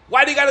again.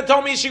 Why do you got to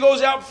tell me she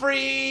goes out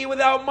free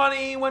without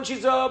money when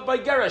she's a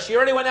Baigera? She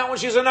already went out when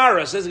she's a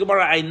Nara. Says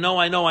Gemara, I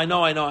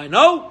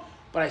know.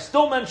 But I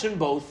still mentioned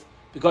both,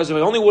 because if I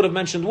only would have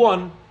mentioned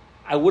one,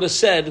 I would have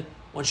said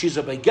when she's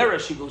a Baigera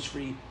she goes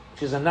free. If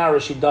she's a Nara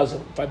she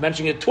doesn't. If I'm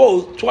mentioning it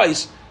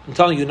twice, I'm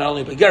telling you not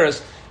only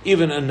Baigeras,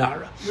 even a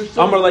Nara. You're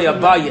saying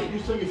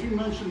if you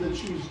mention that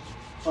she's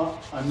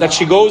that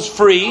she goes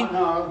free.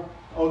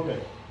 Okay.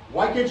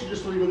 Why can't you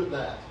just leave it at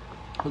that?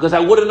 Because I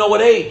wouldn't know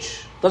what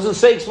age. Doesn't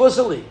say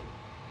explicitly.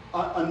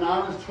 A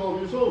Nara is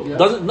 12 years old, yeah?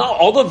 No,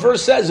 all the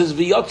verse says is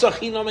V'yotza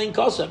chinam ein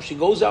kasef. She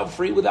goes out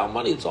free without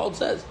money. It's all it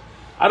says.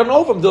 I don't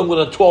know if I'm dealing with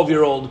a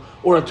 12-year-old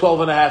or a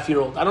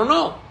 12-and-a-half-year-old. I don't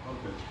know.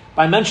 Okay.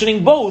 By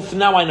mentioning both,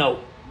 now I know.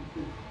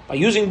 By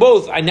using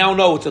both, I now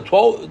know it's a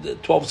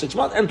 12 6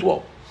 months, and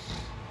 12.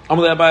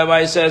 Amalei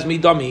Abaye says, Mi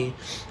dummy.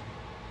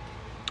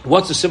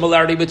 What's the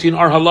similarity between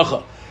our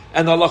halacha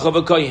and the halacha of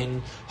a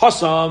kayin?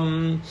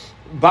 Hasam,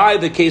 by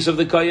the case of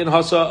the kayin,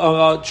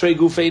 hasa trei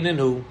gufei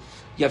ninhu.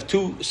 You have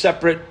two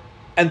separate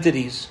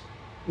entities,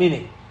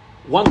 meaning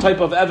one type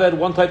of eved,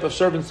 one type of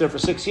servant is there for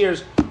 6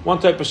 years, one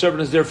type of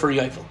servant is there for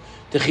yovel.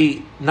 If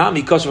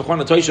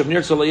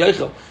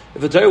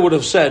the Torah would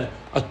have said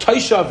a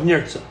taishav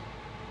nirtza,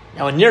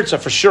 now a nirtza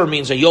for sure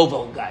means a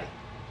yovel guy,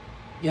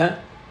 yeah.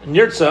 A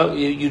nirtza,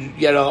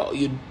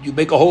 you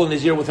make a hole in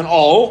his ear with an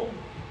awl,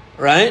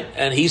 right?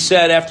 And he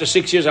said after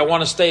 6 years, I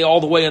want to stay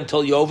all the way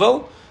until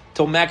yovel,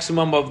 till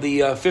maximum of the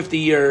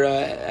 50-year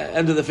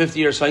end of the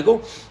 50-year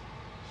cycle.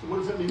 So what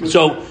does that mean?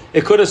 So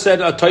it could have said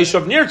a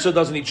taishav nirtza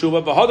doesn't eat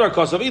truma, but hadar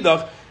kasav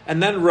idach,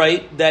 and then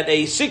write that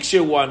a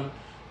 6-year one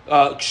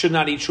should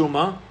not eat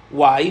truma.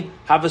 Why?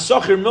 Have a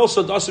sachir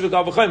milsa dasavik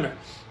avachaymer,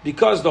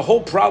 because the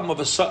whole problem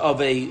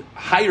of a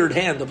hired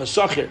hand of a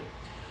sachir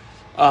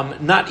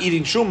not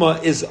eating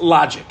truma is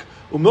logic.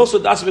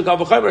 Umilsa dasavik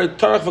avachaymer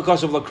tarach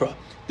v'kasav lakra.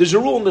 There's a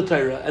rule in the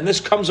Torah, and this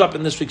comes up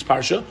in this week's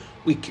parsha.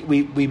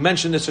 We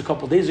mentioned this a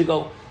couple days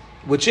ago,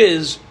 which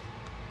is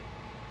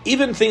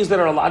even things that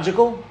are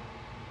logical.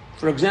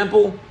 For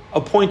example,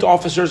 appoint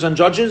officers and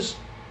judges.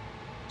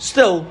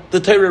 Still, the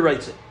Torah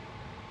writes it.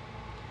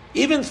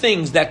 Even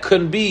things that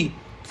can be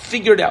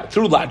figured out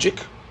through logic,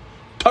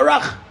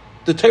 tarach,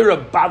 the Torah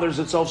bothers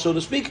itself, so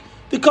to speak,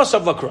 because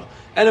of lakra,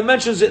 and it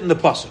mentions it in the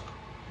pasuk.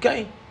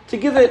 Okay, to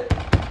give it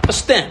a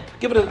stamp,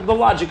 give it the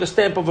logic, a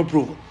stamp of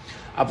approval.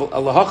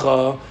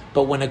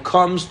 But when it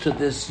comes to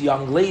this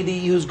young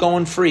lady who's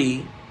going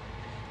free,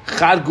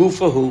 chad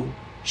gufahu,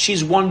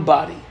 she's one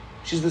body.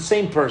 She's the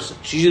same person.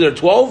 She's either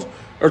 12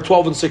 or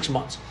 12 and 6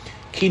 months.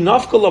 Ki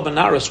nafka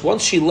labanaris,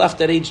 once she left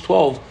at age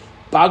 12,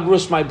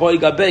 bagrus my boy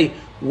gabe,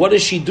 what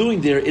is she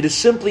doing there? It is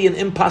simply an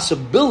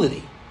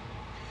impossibility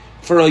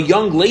for a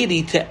young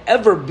lady to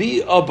ever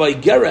be a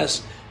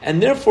baigeres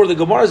And therefore, the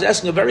Gemara is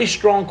asking a very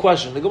strong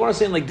question. The Gemara is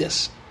saying like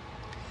this.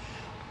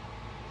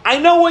 I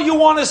know what you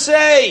want to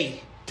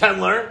say,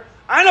 Tendler.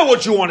 I know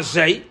what you want to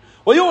say.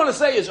 What you want to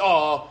say is,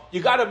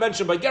 you got to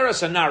mention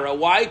Bageres and Nara.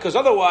 Why? Because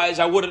otherwise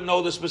I wouldn't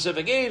know the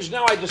specific age.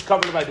 Now I just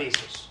covered my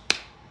bases.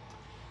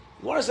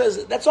 The Gemara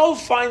says, that's all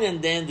fine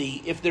and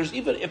dandy if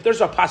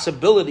there's a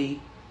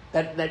possibility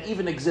that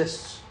even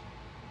exists.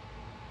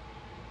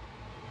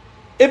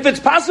 If it's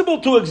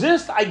possible to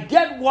exist, I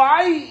get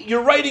why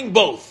you're writing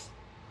both.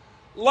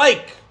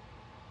 Like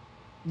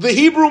the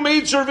Hebrew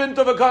maidservant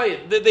of a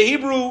Kayan, the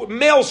Hebrew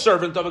male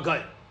servant of a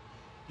Kayan.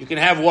 You can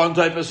have one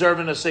type of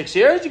servant of 6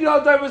 years, you can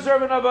have a type of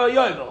servant of a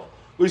Yovel.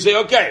 We say,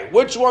 okay,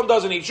 which one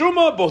doesn't eat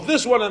Truma? Both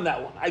this one and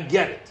that one. I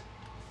get it.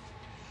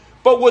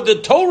 But would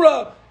the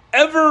Torah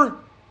ever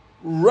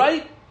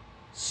write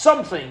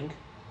something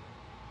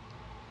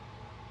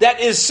that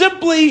is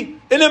simply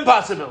an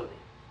impossibility?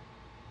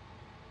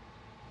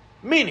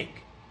 Meaning,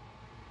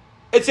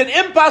 it's an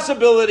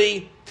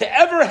impossibility to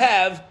ever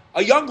have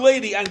a young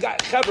lady, and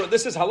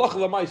this is halacha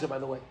l'maisa, by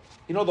the way.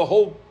 You know the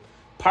whole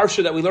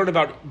parsha that we learn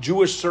about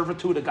Jewish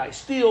servitude, a guy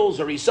steals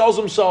or he sells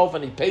himself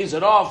and he pays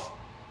it off.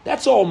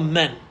 That's all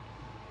men.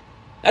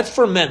 That's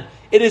for men.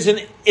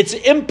 It's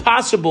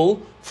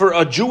impossible for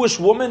a Jewish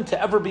woman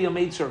to ever be a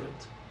maidservant.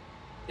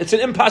 It's an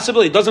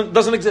impossibility. It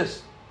doesn't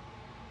exist.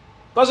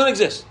 Doesn't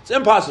exist. It's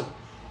impossible.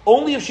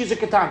 Only if she's a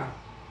katana.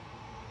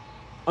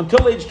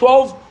 Until age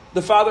 12,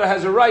 the father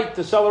has a right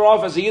to sell her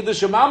off as a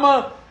Yiddish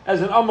mama,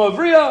 as an Amma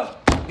Avriya,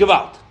 give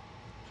out.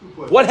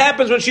 What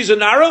happens when she's a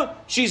Nara?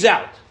 She's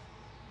out.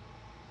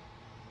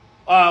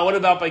 What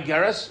about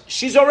Bageres?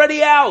 She's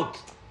already out.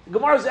 The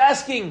Gemara is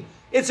asking,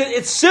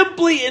 it's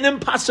simply an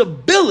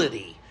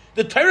impossibility.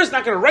 The Torah is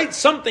not going to write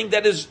something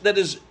that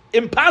is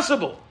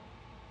impossible.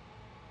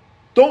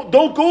 Don't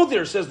go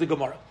there, says the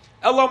Gemara.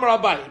 Ella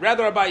Abai.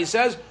 Rather, Abai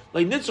says,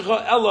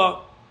 Le'nitzcha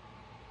Ella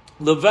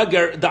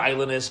Leveger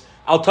Da'ilanis.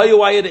 I'll tell you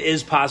why it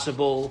is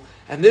possible.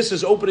 And this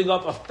is opening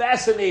up a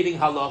fascinating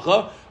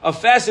halacha, a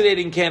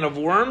fascinating can of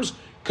worms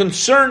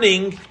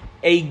concerning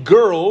a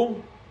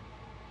girl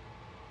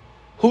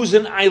who's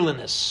an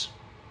islandess.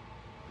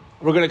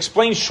 We're going to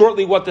explain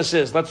shortly what this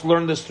is. Let's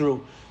learn this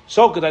through.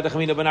 So,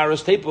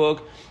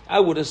 I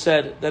would have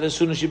said that as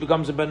soon as she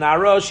becomes a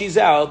Benara, she's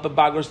out, but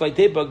Bagros like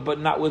Tepuk, but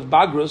not with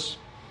Bagros.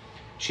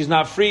 She's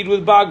not freed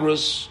with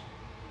Bagros.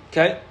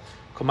 Okay?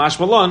 Kamash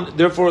Malon,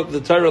 therefore the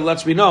Torah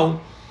lets me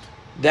know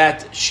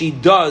that she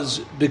does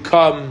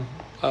become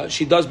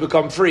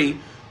free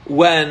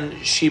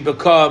when she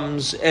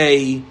becomes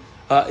an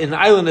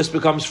islandess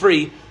becomes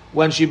free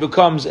when she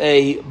becomes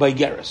a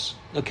Bageres.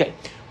 Okay.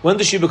 When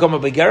does she become a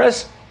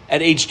Bageres?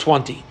 At age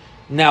 20.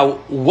 Now,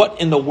 what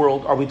in the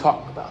world are we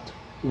talking about?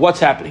 What's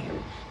happening here?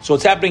 So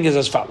what's happening is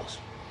as follows.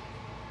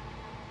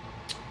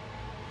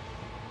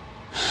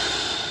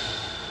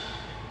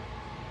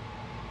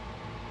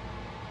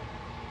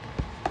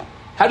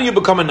 How do you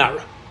become a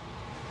Nara?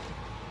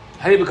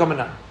 How do you become a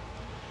Nara?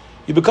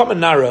 You become a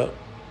Nara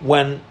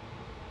when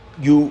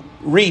you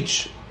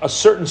reach a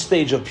certain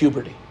stage of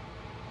puberty.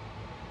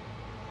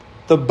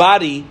 The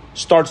body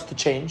starts to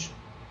change.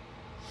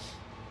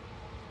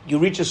 You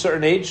reach a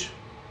certain age.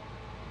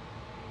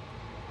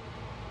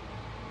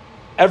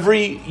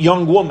 Every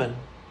young woman,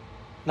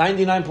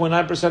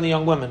 99.9% of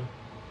young women,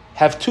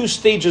 have two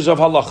stages of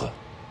halacha,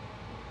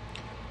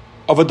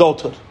 of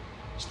adulthood.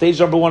 Stage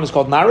number one is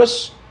called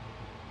Naris,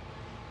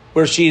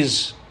 where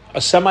she's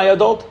a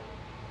semi-adult.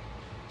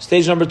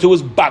 Stage number two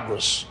is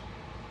Bagrus.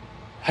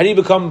 How do you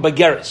become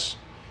Bageres?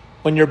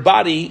 When your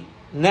body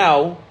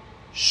now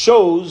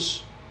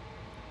shows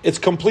its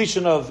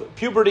completion of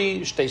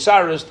puberty,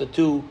 shteisaris, the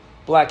two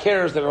black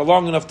hairs that are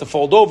long enough to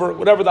fold over,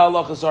 whatever the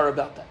halachas are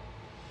about that.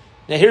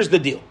 Now here's the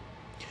deal.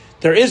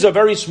 There is a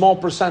very small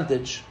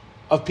percentage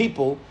of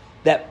people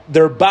that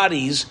their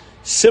bodies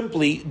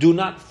simply do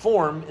not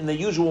form in the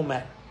usual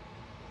manner.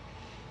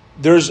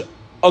 There's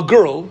a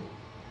girl,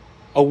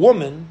 a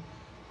woman,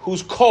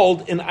 who's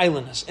called an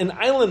islandess. An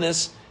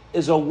islandess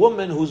is a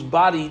woman whose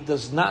body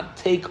does not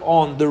take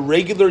on the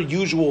regular,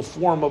 usual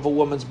form of a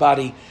woman's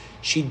body.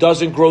 She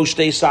doesn't grow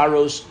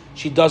shteisaros.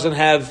 She doesn't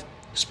have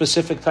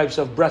specific types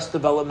of breast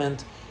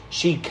development.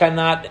 She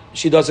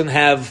doesn't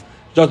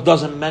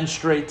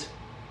menstruate.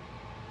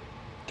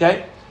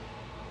 Okay?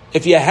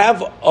 If you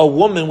have a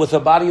woman with a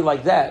body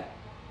like that,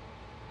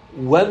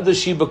 when does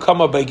she become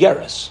a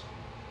Bageres?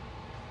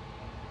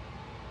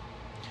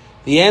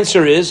 The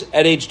answer is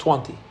at age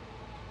 20.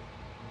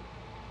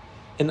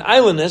 An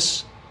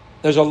islandess,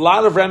 there's a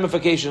lot of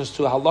ramifications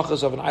to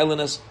halachas of an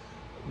islandess.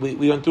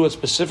 We went through it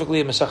specifically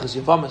in Maseches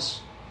Yevamis.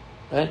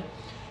 Right?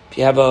 If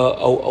you have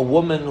a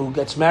woman who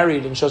gets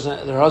married and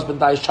her husband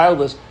dies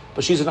childless,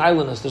 but she's an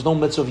islandess, there's no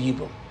mitzvah of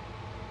yibum.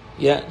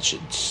 Yeah,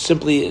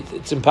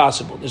 it's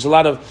impossible. There's a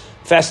lot of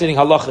fascinating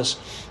halachas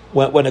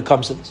when it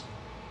comes to this.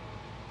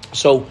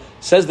 So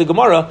says the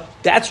Gemara,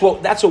 that's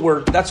what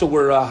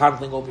we're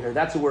handling over here.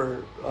 That's what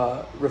we're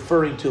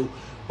referring to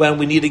when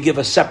we need to give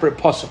a separate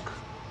pasuk,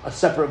 a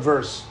separate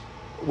verse,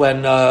 when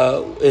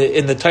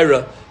in the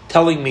Torah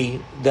telling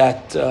me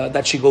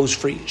that she goes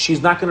free.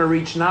 She's not going to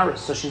reach Naris,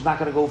 so she's not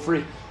going to go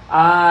free.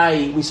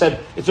 We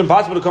said it's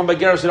impossible to come by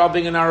Geras without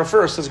being an Nara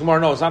first. Says Gemara,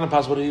 no, it's not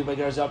impossible to be by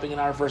Geras without being an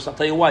Nara first. I'll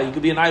tell you why. You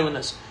could be an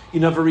islandess. You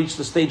never reached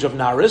the stage of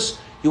Naris.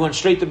 You went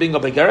straight to being a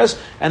Begeres,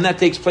 and that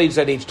takes place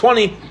at age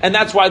 20, and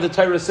that's why the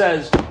Torah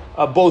says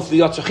both the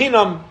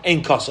Yatzachinam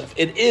and Kasef.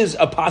 It is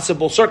a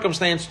possible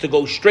circumstance to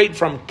go straight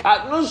from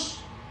Katnus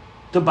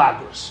to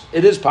Bagrus.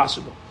 It is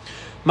possible.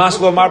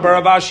 Maslo Mar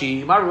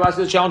Barabashi. Mar Barabashi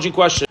is a challenging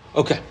question.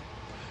 Okay.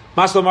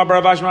 Maslo Mar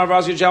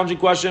Barabashi is a challenging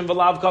question.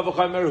 V'lav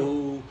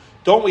Kavachaymeru.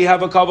 Don't we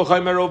have a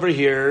Kavachaymer over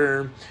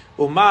here?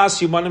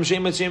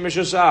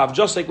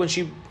 Just like when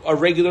a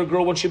regular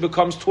girl, when she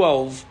becomes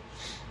 12,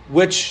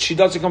 which she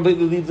doesn't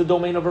completely leave the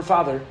domain of her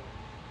father,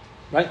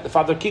 right? The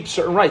father keeps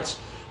certain rights.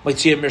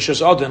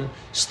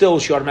 Still,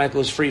 she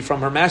automatically is free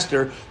from her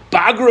master. So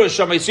a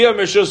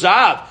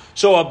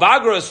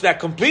bagrus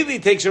that completely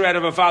takes her out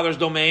of her father's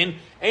domain,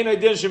 and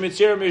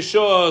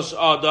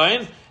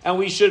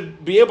we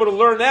should be able to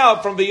learn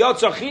out from the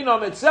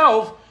Yatzachinam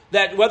itself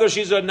that whether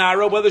she's a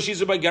Nara, whether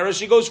she's a Bageres,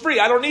 she goes free.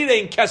 I don't need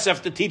Ein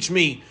Kesef to teach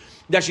me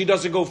that she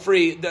doesn't go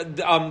free,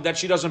 that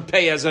she doesn't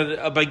pay as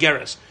a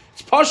Bageres.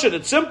 It's Pashut,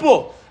 it's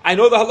simple. I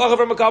know the halacha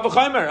from Makav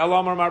Chaimer.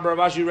 Allah Mar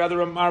Barabashi,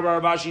 rather Mar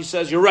Barabashi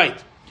says, you're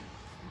right.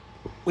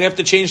 We have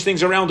to change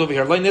things around over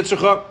here. Why do we need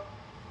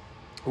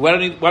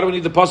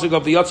the pasuk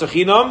of the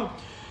Yatzachinam?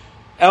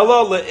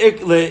 Ella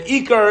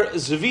leikar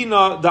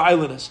zvina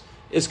da'ailinus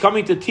is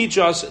coming to teach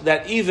us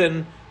that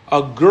even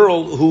a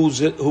girl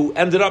who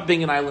ended up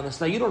being an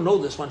islandess. Now you don't know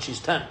this when she's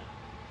 10.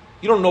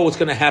 You don't know what's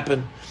going to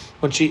happen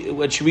when she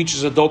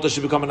reaches adulthood. She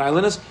become an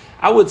islandess.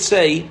 I would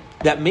say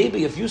that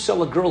maybe if you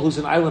sell a girl who's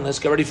an islandess,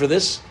 get ready for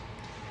this,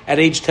 at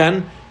age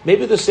 10,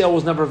 maybe the sale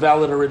was never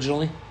valid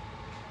originally.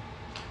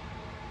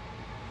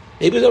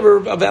 Maybe it was never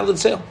a valid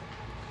sale.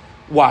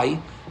 Why?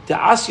 The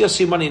asya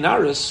simani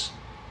naris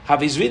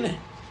havizvine.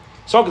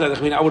 So I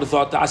would have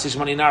thought the asya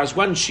simani naris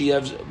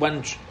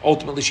when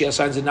ultimately she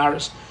assigns a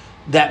naris.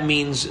 That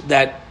means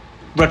that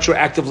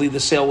retroactively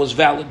the sale was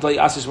valid. But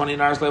let's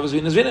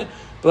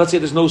say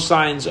there's no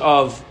signs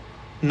of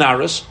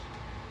naris,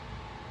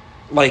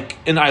 like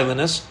in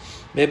islandess.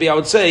 Maybe I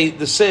would say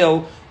the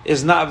sale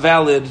is not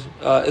valid.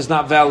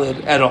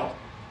 At all.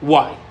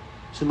 Why?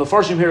 So the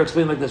Mefarshim here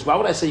explain like this. Why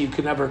would I say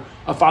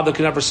a father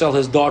can never sell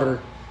his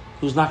daughter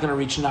who's not going to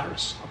reach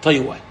naris? I'll tell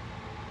you why.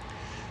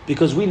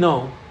 Because we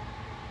know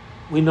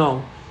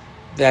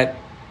that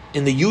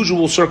in the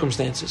usual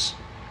circumstances,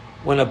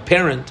 when a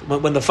parent,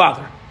 when the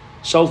father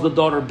sells the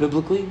daughter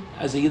biblically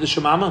as a Yiddish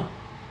mama,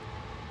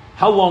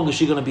 how long is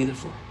she going to be there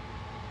for?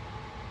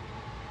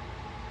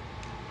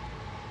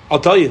 I'll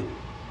tell you.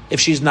 If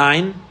she's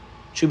 9,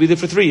 she'll be there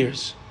for 3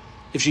 years.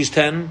 If she's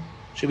 10,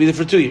 she'll be there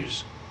for 2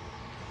 years.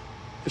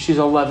 If she's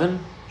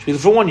 11, she'll be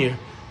there for 1 year.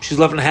 If she's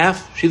 11 and a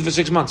half, she'll be there for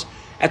 6 months.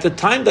 At the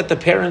time that the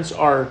parents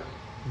are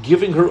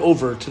giving her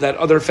over to that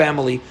other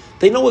family,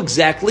 they know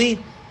exactly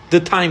the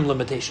time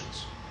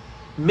limitations.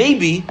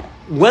 Maybe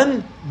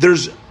when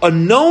there's a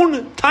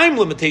known time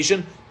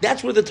limitation,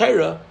 that's where the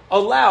Torah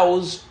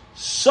allows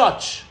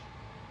such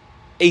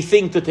a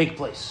thing to take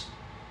place,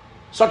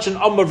 such an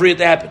amavriya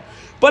to happen.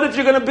 But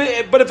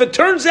if it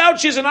turns out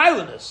she's an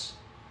islandess,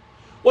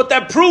 what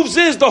that proves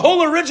is the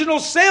whole original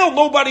sale,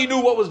 nobody knew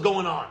what was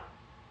going on.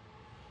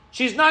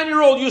 She's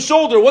 9-year-old, you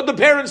sold her. What do the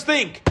parents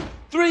think?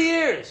 3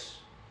 years.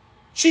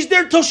 She's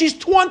there till she's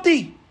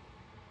 20.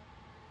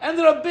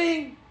 Ended up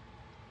being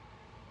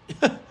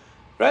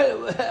right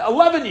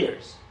 11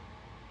 years.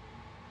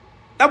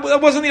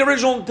 That wasn't the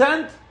original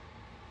intent.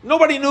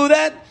 Nobody knew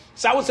that.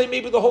 So I would say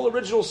maybe the whole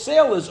original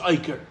sale is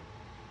Iker.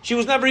 She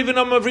was never even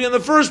a Mavri in the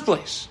first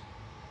place.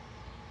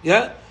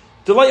 Yeah?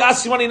 I would have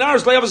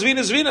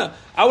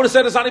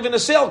said it's not even a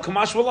sale.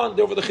 Kamash Valan,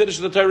 over the Chiddush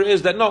of the Torah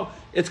is that no,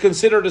 it's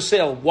considered a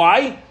sale.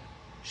 Why?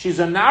 She's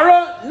a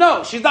Nara?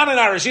 No, she's not a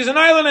Nara. She's an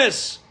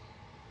islandess.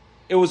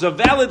 It was a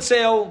valid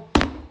sale,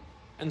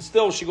 and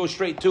still she goes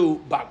straight to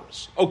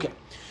Bagros. Okay.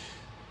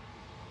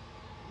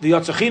 The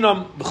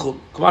Yatzachinam b'chul.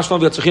 Kamash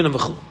Valan v'Yatzachinam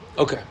b'chul.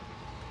 Okay.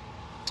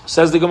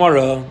 Says the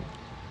Gemara,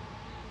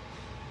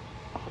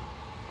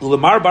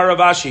 Lemar bar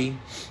Ravashi,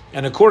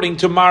 and according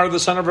to Mar, the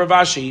son of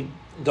Ravashi,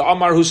 the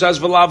Amar who says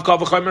V'lav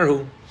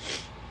Kavachaymerhu,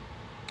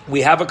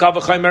 we have a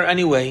Kavachaymer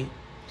anyway.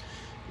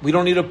 We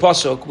don't need a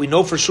pasuk. We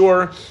know for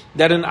sure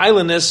that an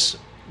islandess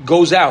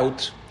goes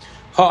out.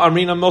 We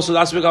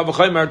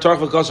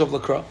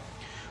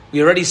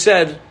already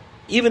said,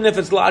 even if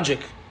it's logic.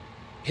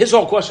 His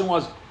whole question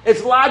was,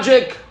 it's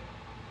logic.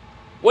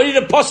 What do you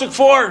need a pasuk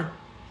for?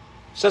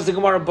 Says the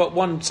Gemara, but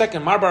 1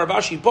 second. Mar bar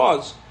Ravashi,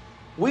 pause.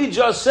 We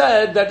just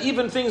said that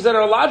even things that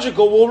are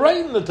logical will write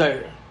in the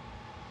Torah.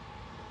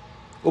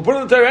 We'll put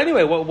it in the Torah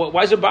anyway.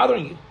 Why is it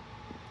bothering you?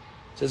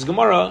 Says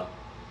Gemara,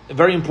 a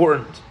very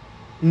important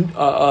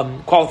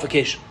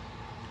qualification.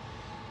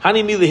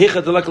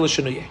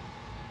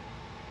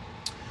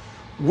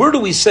 Where do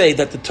we say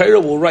that the Torah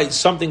will write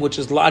something which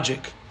is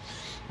logic?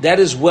 That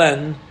is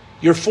when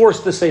you're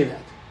forced to say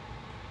that.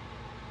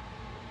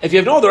 If you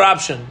have no other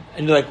option,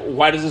 and you're like,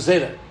 why does it say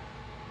that?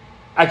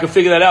 I could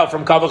figure that out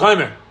from Kal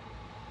V'chomer.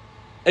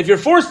 If you're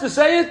forced to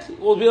say it,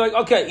 we'll be like,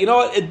 okay, you know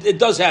what? It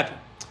does happen.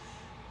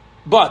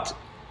 But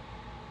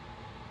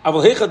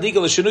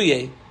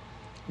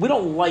we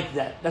don't like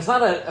that. That's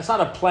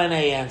not a plan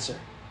A answer.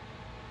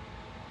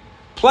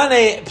 Plan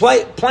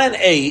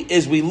A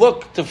is we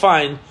look to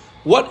find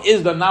what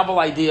is the novel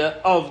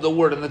idea of the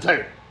word in the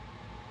Torah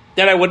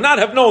that I would not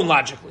have known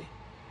logically.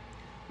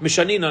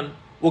 Mishaninan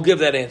will give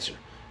that answer.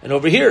 And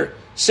over here,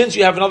 since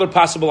you have another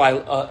possible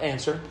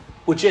answer,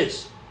 which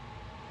is,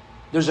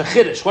 there's a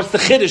chiddush. What's the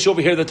chiddush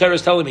over here the Torah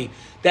is telling me?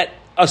 That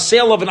a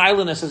sale of an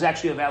islandess is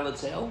actually a valid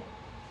sale.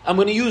 I'm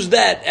going to use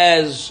that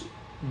as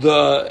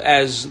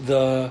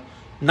the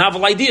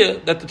novel idea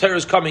that the Torah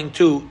is coming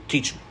to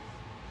teach me.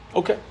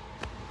 Okay.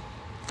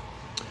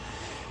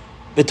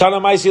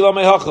 V'tana ma'isi lo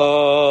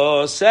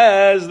mehacha,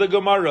 says the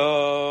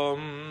Gemara.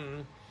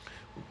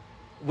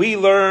 We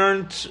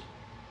learned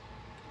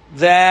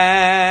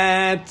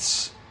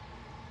that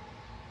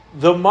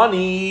the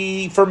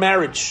money for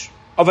marriage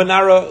of a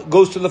nara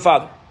goes to the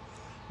father.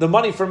 The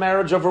money for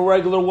marriage of a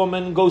regular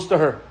woman goes to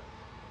her.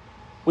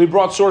 We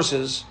brought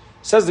sources.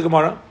 Says the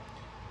Gemara,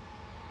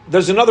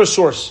 there's another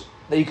source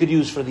that you could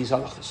use for these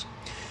halachas.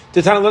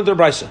 Titana Linter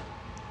Brisa.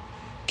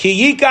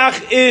 Ki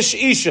yikach ish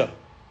isha.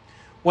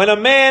 When a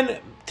man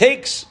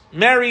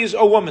marries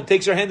a woman,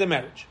 takes her hand in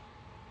marriage.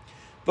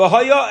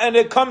 V'haya, and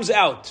it comes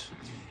out.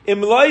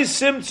 Imlai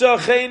simtza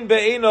chen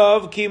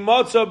be'inav ki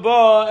motza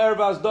ba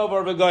ervas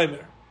davar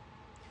v'gaimer.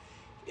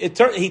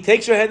 He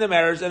takes her hand in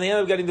marriage and they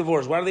end up getting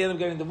divorced. Why do they end up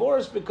getting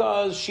divorced?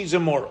 Because she's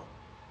immoral.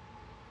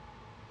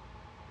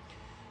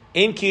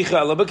 In kicha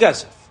ela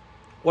b'kesef.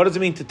 What does it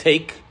mean to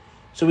take?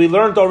 So we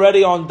learned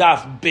already on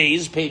Daf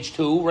Beis, page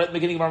 2, right in the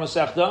beginning of our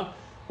Masechta.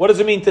 What does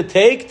it mean to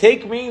take?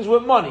 Take means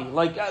with money,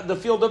 like the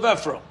field of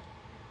Ephraim.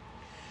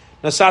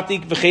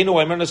 Nasati v'cheinu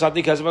omer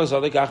nasati kesef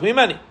v'asadi kach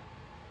mimeni.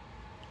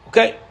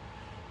 Okay,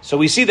 so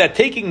we see that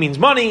taking means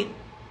money.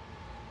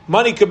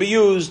 Money could be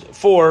used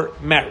for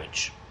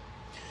marriage.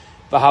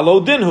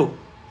 V'halo dinhu,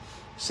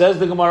 says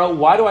the Gemara.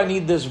 Why do I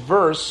need this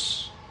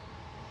verse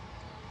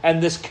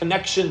and this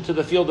connection to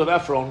the field of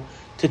Ephron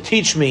to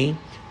teach me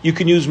you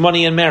can use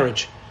money in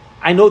marriage?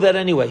 I know that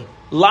anyway.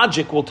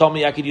 Logic will tell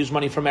me I could use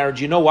money for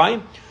marriage. You know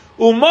why?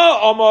 Ready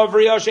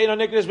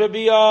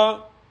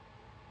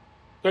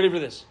for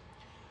this?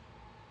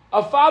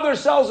 A father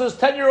sells his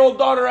 10-year-old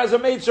daughter as a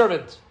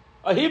maidservant,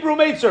 a Hebrew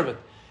maidservant.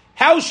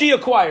 How is she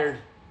acquired?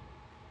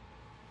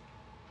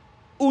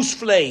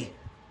 Usflei,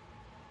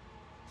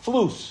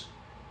 flus,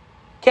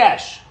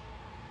 cash.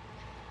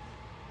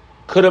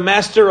 Could a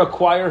master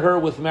acquire her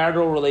with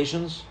marital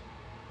relations?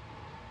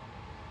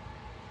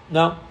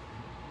 No.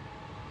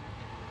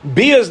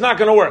 Bia is not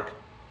going to work.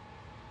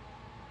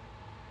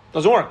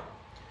 Doesn't work.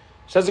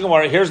 Says the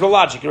Gemara, here's the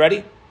logic. You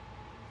ready?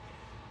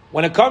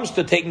 When it comes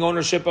to taking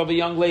ownership of a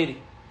young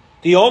lady,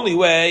 the only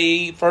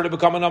way for her to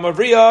become an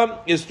Amavriya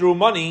is through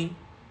money.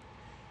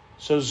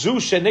 So Zu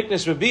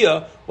Sheniknes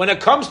Rabia, when it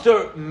comes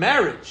to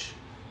marriage,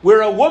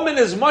 where a woman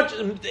is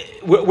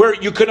where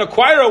you can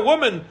acquire a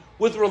woman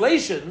with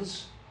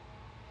relations,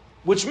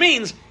 which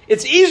means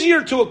it's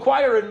easier to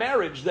acquire in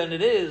marriage than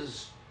it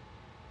is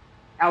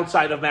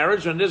outside of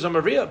marriage, than it is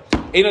Amavriya.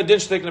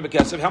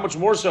 How much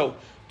more so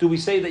do we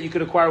say that you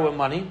could acquire with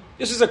money?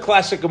 This is a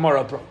classic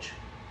Gemara approach,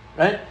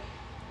 right?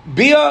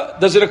 Bia,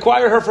 does it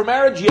acquire her for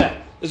marriage? Yeah.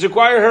 Does it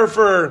acquire her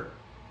for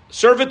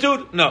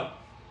servitude? No.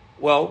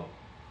 Well,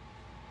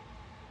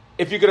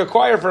 if you could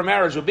acquire for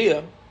marriage with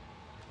Bia,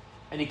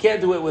 and you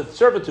can't do it with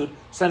servitude,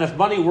 so then if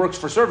money works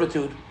for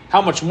servitude,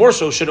 how much more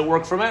so should it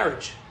work for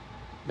marriage?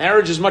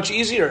 Marriage is much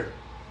easier.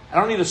 I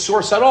don't need a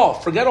source at all.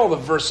 Forget all the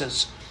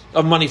verses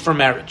of money for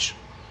marriage.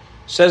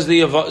 Says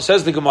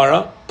the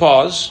Gemara,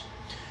 pause.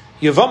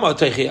 Yavama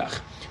techiach.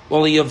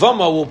 Well, a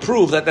Yavama will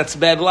prove that that's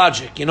bad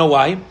logic. You know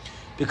why?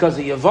 Because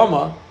a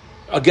Yavama,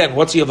 again,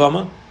 what's a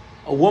Yavama?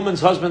 A woman's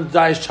husband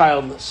dies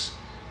childless.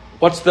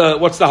 What's the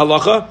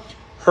halacha?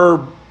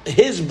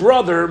 His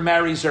brother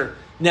marries her.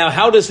 Now,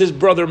 how does his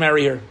brother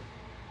marry her?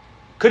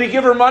 Could he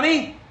give her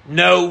money?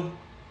 No.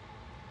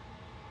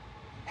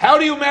 How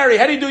do you marry?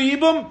 How do you do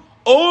Yibum?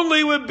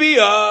 Only with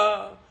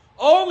Bia.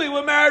 Only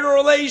with marital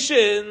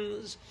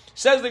relations.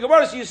 Says the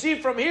Gemara. So you see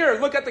from here,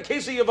 look at the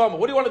case of Yavama.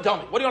 What do you want to tell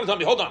me?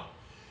 Hold on.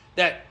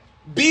 That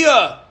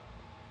Bia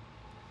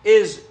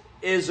is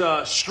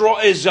a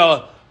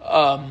stronger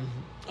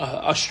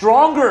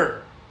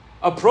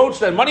approach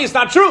than money. It's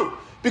not true.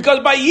 Because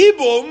by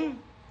Yibum,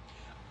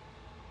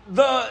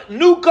 the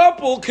new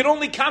couple can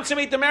only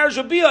consummate the marriage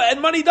of Bia,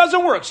 and money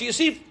doesn't work. So you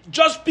see,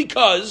 just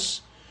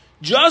because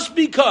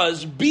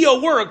Bia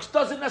works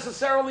doesn't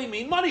necessarily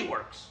mean money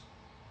works.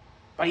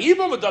 By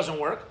Yibum, it doesn't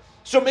work.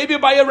 So maybe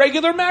by a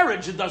regular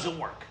marriage, it doesn't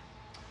work.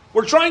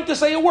 We're trying to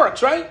say it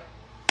works, right?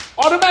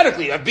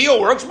 Automatically, if Bia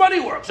works, money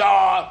works.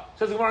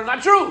 Says the Gemara,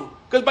 not true.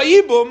 Because by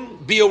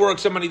Yibum, Bia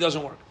works and money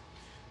doesn't work.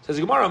 Says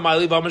the Gemara,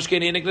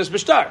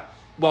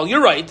 well,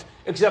 you're right,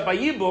 except by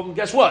Yibum,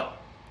 guess what?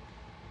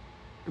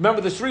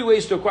 Remember, there's 3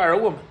 ways to acquire a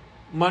woman: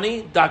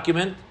 money,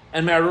 document,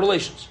 and marital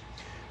relations.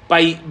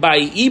 By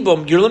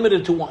Yibum, you're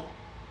limited to 1.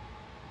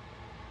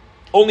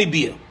 only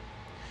bia.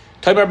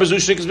 Taimar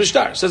bezushnik is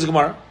bishtar. Says the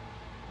Gemara.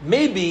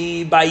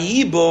 Maybe by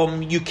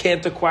yibum you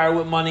can't acquire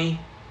with money.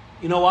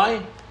 You know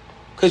why?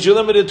 Because you're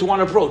limited to one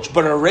approach.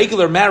 But a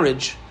regular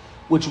marriage,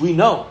 which we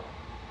know,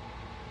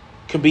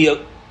 can be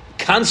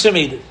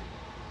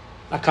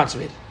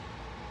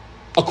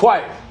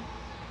acquired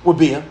with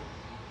bia.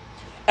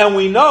 And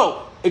we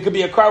know it could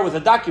be acquired with a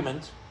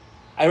document.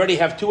 I already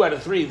have 2 out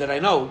of 3 that I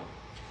know.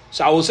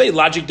 So I will say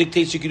logic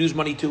dictates you could use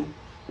money too.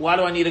 Why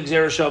do I need a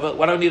Gzera Shava?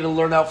 Why do I need to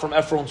learn out from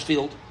Ephron's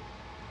field?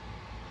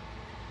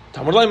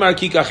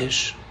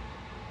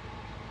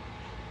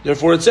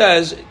 Therefore it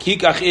says,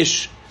 Kikach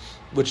Ish,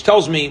 which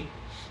tells me,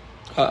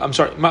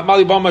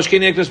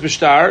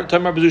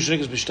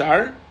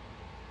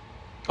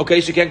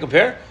 okay, so you can't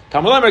compare?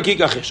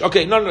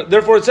 Okay, no.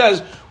 Therefore it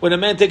says, when a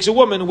man takes a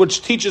woman,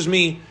 which teaches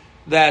me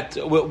that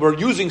we're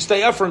using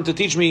Stay Ephron to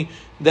teach me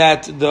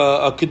that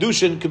the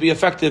Kedushin could be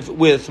effective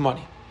with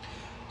money.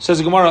 Says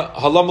the Gemara,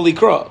 Halam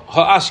Likra,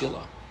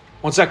 Ha'asyala.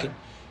 1 second.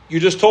 You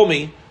just told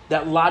me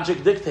that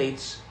logic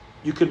dictates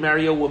you could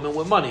marry a woman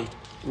with money.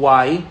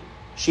 Why?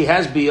 She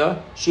has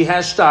bia, she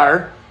has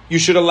star, you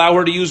should allow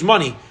her to use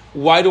money.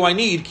 Why do I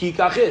need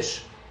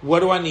kikachish?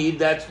 What do I need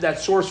that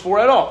source for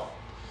at all?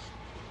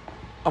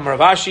 Amar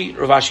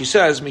Ravashi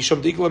says,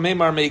 Misham dikla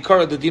meimar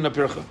meikara the dina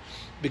pircha.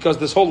 Because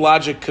this whole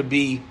logic could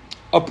be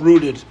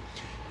uprooted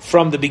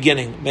from the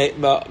beginning.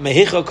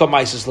 Mehicha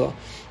kamaisisla.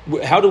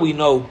 How do we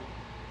know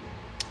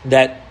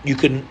that you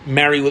can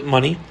marry with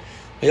money?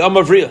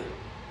 Amavriya.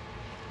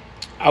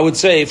 I would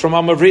say from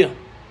Amavriya.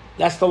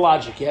 That's the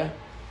logic, yeah?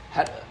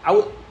 I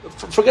would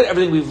forget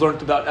everything we've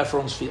learned about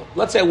Ephron's field.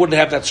 Let's say I wouldn't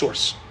have that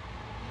source.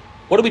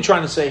 What are we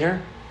trying to say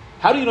here?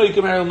 How do you know you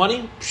can marry with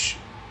money?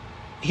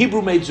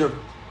 Hebrew maid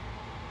servant.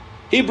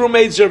 Hebrew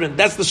maid servant.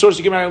 That's the source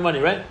you can marry with money,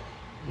 right?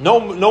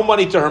 No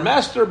money to her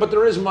master, but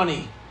there is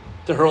money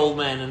to her old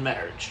man in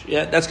marriage.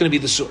 Yeah, that's going to be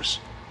the source.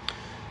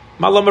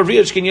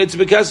 Malamavriya can yetz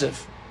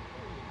bekesef.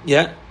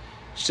 Yeah,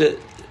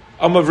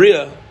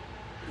 Amavriya.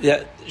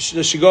 Yeah,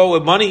 does she go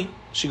with money?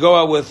 She go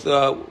out with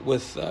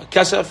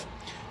kesef.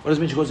 What does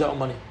it mean she goes out with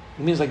money?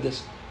 It means like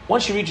this.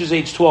 Once she reaches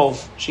age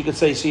 12, she could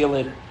say, see you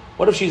later.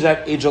 What if she's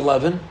at age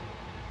 11?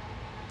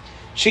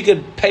 She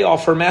could pay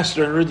off her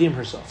master and redeem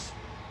herself.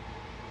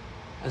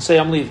 And say,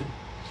 I'm leaving.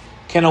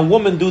 Can a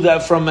woman do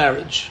that from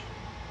marriage?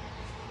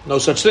 No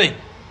such thing.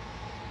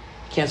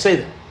 Can't say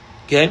that.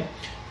 Okay?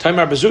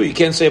 Taimar Bezu, you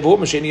can't say of a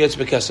woman, she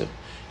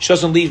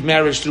doesn't leave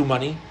marriage through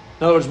money.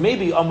 In other words,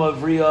 maybe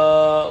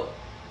Amavriya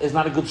is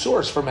not a good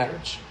source for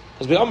marriage.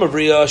 Because by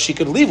Amavriya, she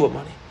could leave with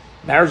money.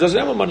 Marriage doesn't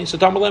have money, so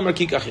Tamalim or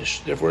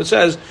Kikachish. Therefore it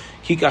says,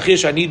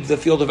 Kikachish, I need the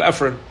field of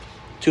Ephron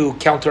to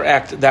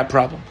counteract that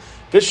problem.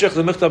 So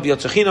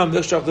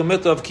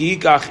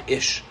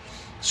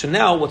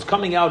now what's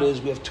coming out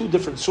is we have 2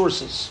 different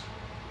sources,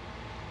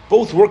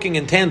 both working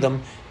in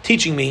tandem,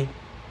 teaching me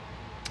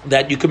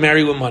that you can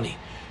marry with money.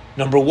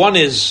 Number 1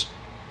 is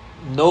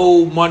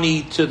no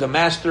money to the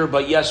master,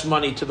 but yes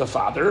money to the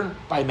father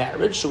by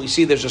marriage. So we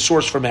see there's a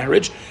source for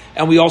marriage.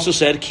 And we also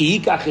said,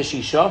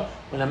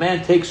 when a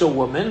man takes a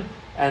woman,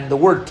 and the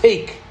word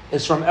take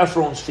is from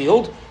Ephron's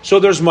field, so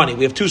there's money.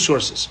 We have 2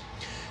 sources.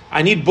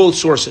 I need both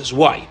sources.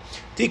 Why?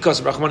 Because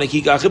if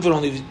it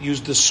only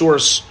use the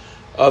source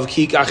of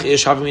Kikach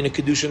Ish, Havamina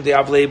Kedushin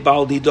Deavle,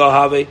 Baldi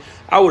Dahave,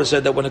 I would have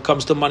said that when it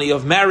comes to money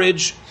of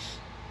marriage,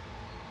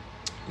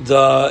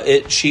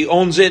 she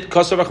owns it.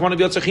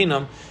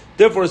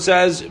 Therefore it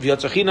says,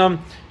 V'yatzachinam,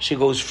 she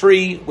goes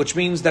free, which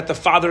means that the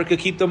father could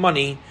keep the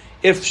money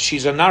if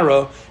she's a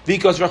nara,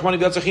 because Rachmani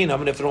V'yatzachinam,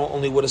 and if it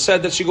only would have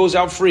said that she goes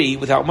out free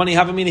without money,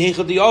 I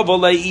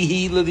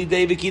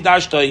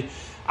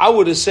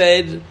would have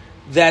said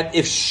that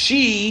if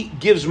she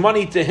gives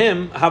money to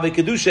him, have a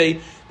kedusha,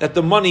 that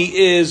the money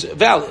is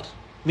valid.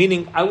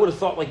 Meaning, I would have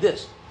thought like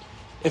this: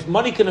 if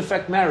money can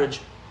affect marriage,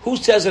 who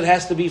says it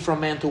has to be from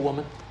man to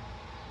woman?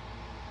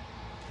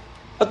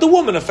 Let the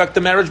woman affect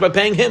the marriage by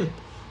paying him.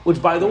 Which,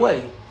 by the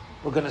way,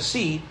 we're going to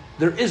see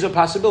there is a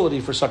possibility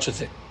for such a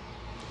thing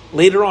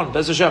later on.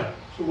 Bez Hashem.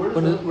 So we're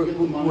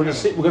going to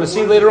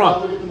see later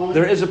on.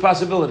 There is a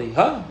possibility,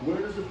 huh? Where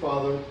does the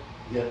father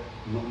get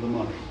the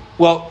money?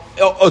 Well,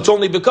 it's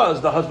only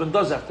because the husband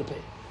does have to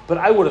pay. But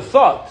I would have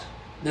thought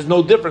there's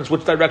no difference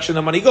which direction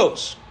the money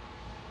goes.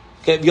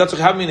 Okay, because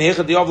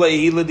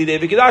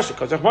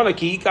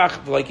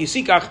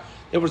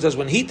therefore says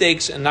when he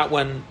takes and not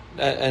when,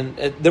 and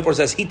therefore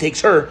says he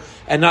takes her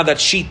and not that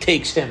she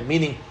takes him.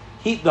 Meaning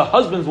the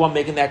husband's one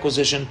making the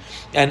acquisition,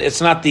 and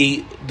it's not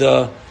the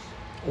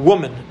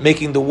woman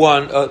making the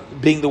one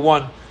being the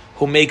one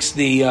who makes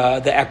the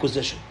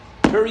acquisition.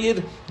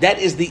 Period. That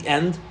is the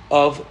end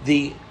of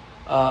the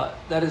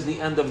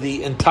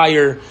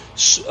entire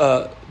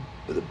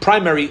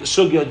primary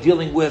sugya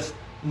dealing with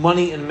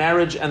money and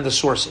marriage and the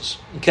sources.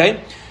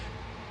 Okay,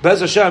 Bez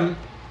Hashem,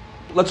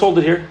 let's hold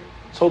it here.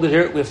 We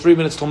have 3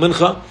 minutes till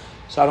mincha,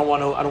 so I don't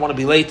want to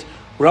be late.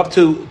 We're up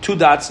to 2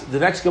 dots. The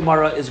next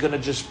Gemara is going to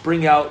just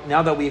bring out,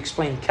 now that we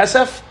explained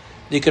kesef,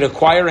 you could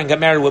acquire and get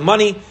married with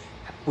money.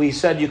 We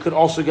said you could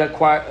also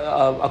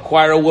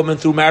acquire a woman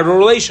through marital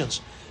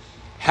relations.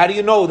 How do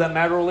you know that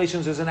marital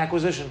relations is an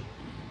acquisition?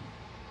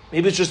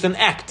 Maybe it's just an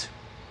act.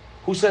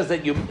 Who says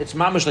that it's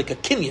mamish like a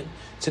kinyan?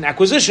 It's an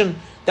acquisition.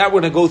 That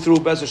we're going to go through,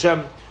 Bez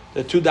Hashem.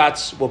 The 2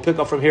 dots we'll pick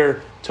up from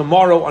here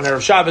tomorrow on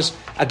Erev Shabbos.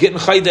 Agit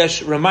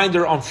Chaydesh,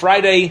 reminder on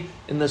Friday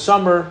in the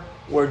summer,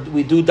 where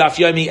we do Daf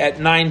Yomi at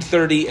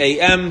 9:30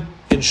 a.m.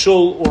 in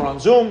Shul or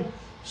on Zoom.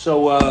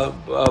 So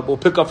we'll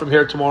pick up from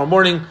here tomorrow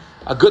morning.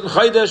 Agit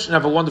Chaydesh, and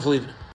have a wonderful evening.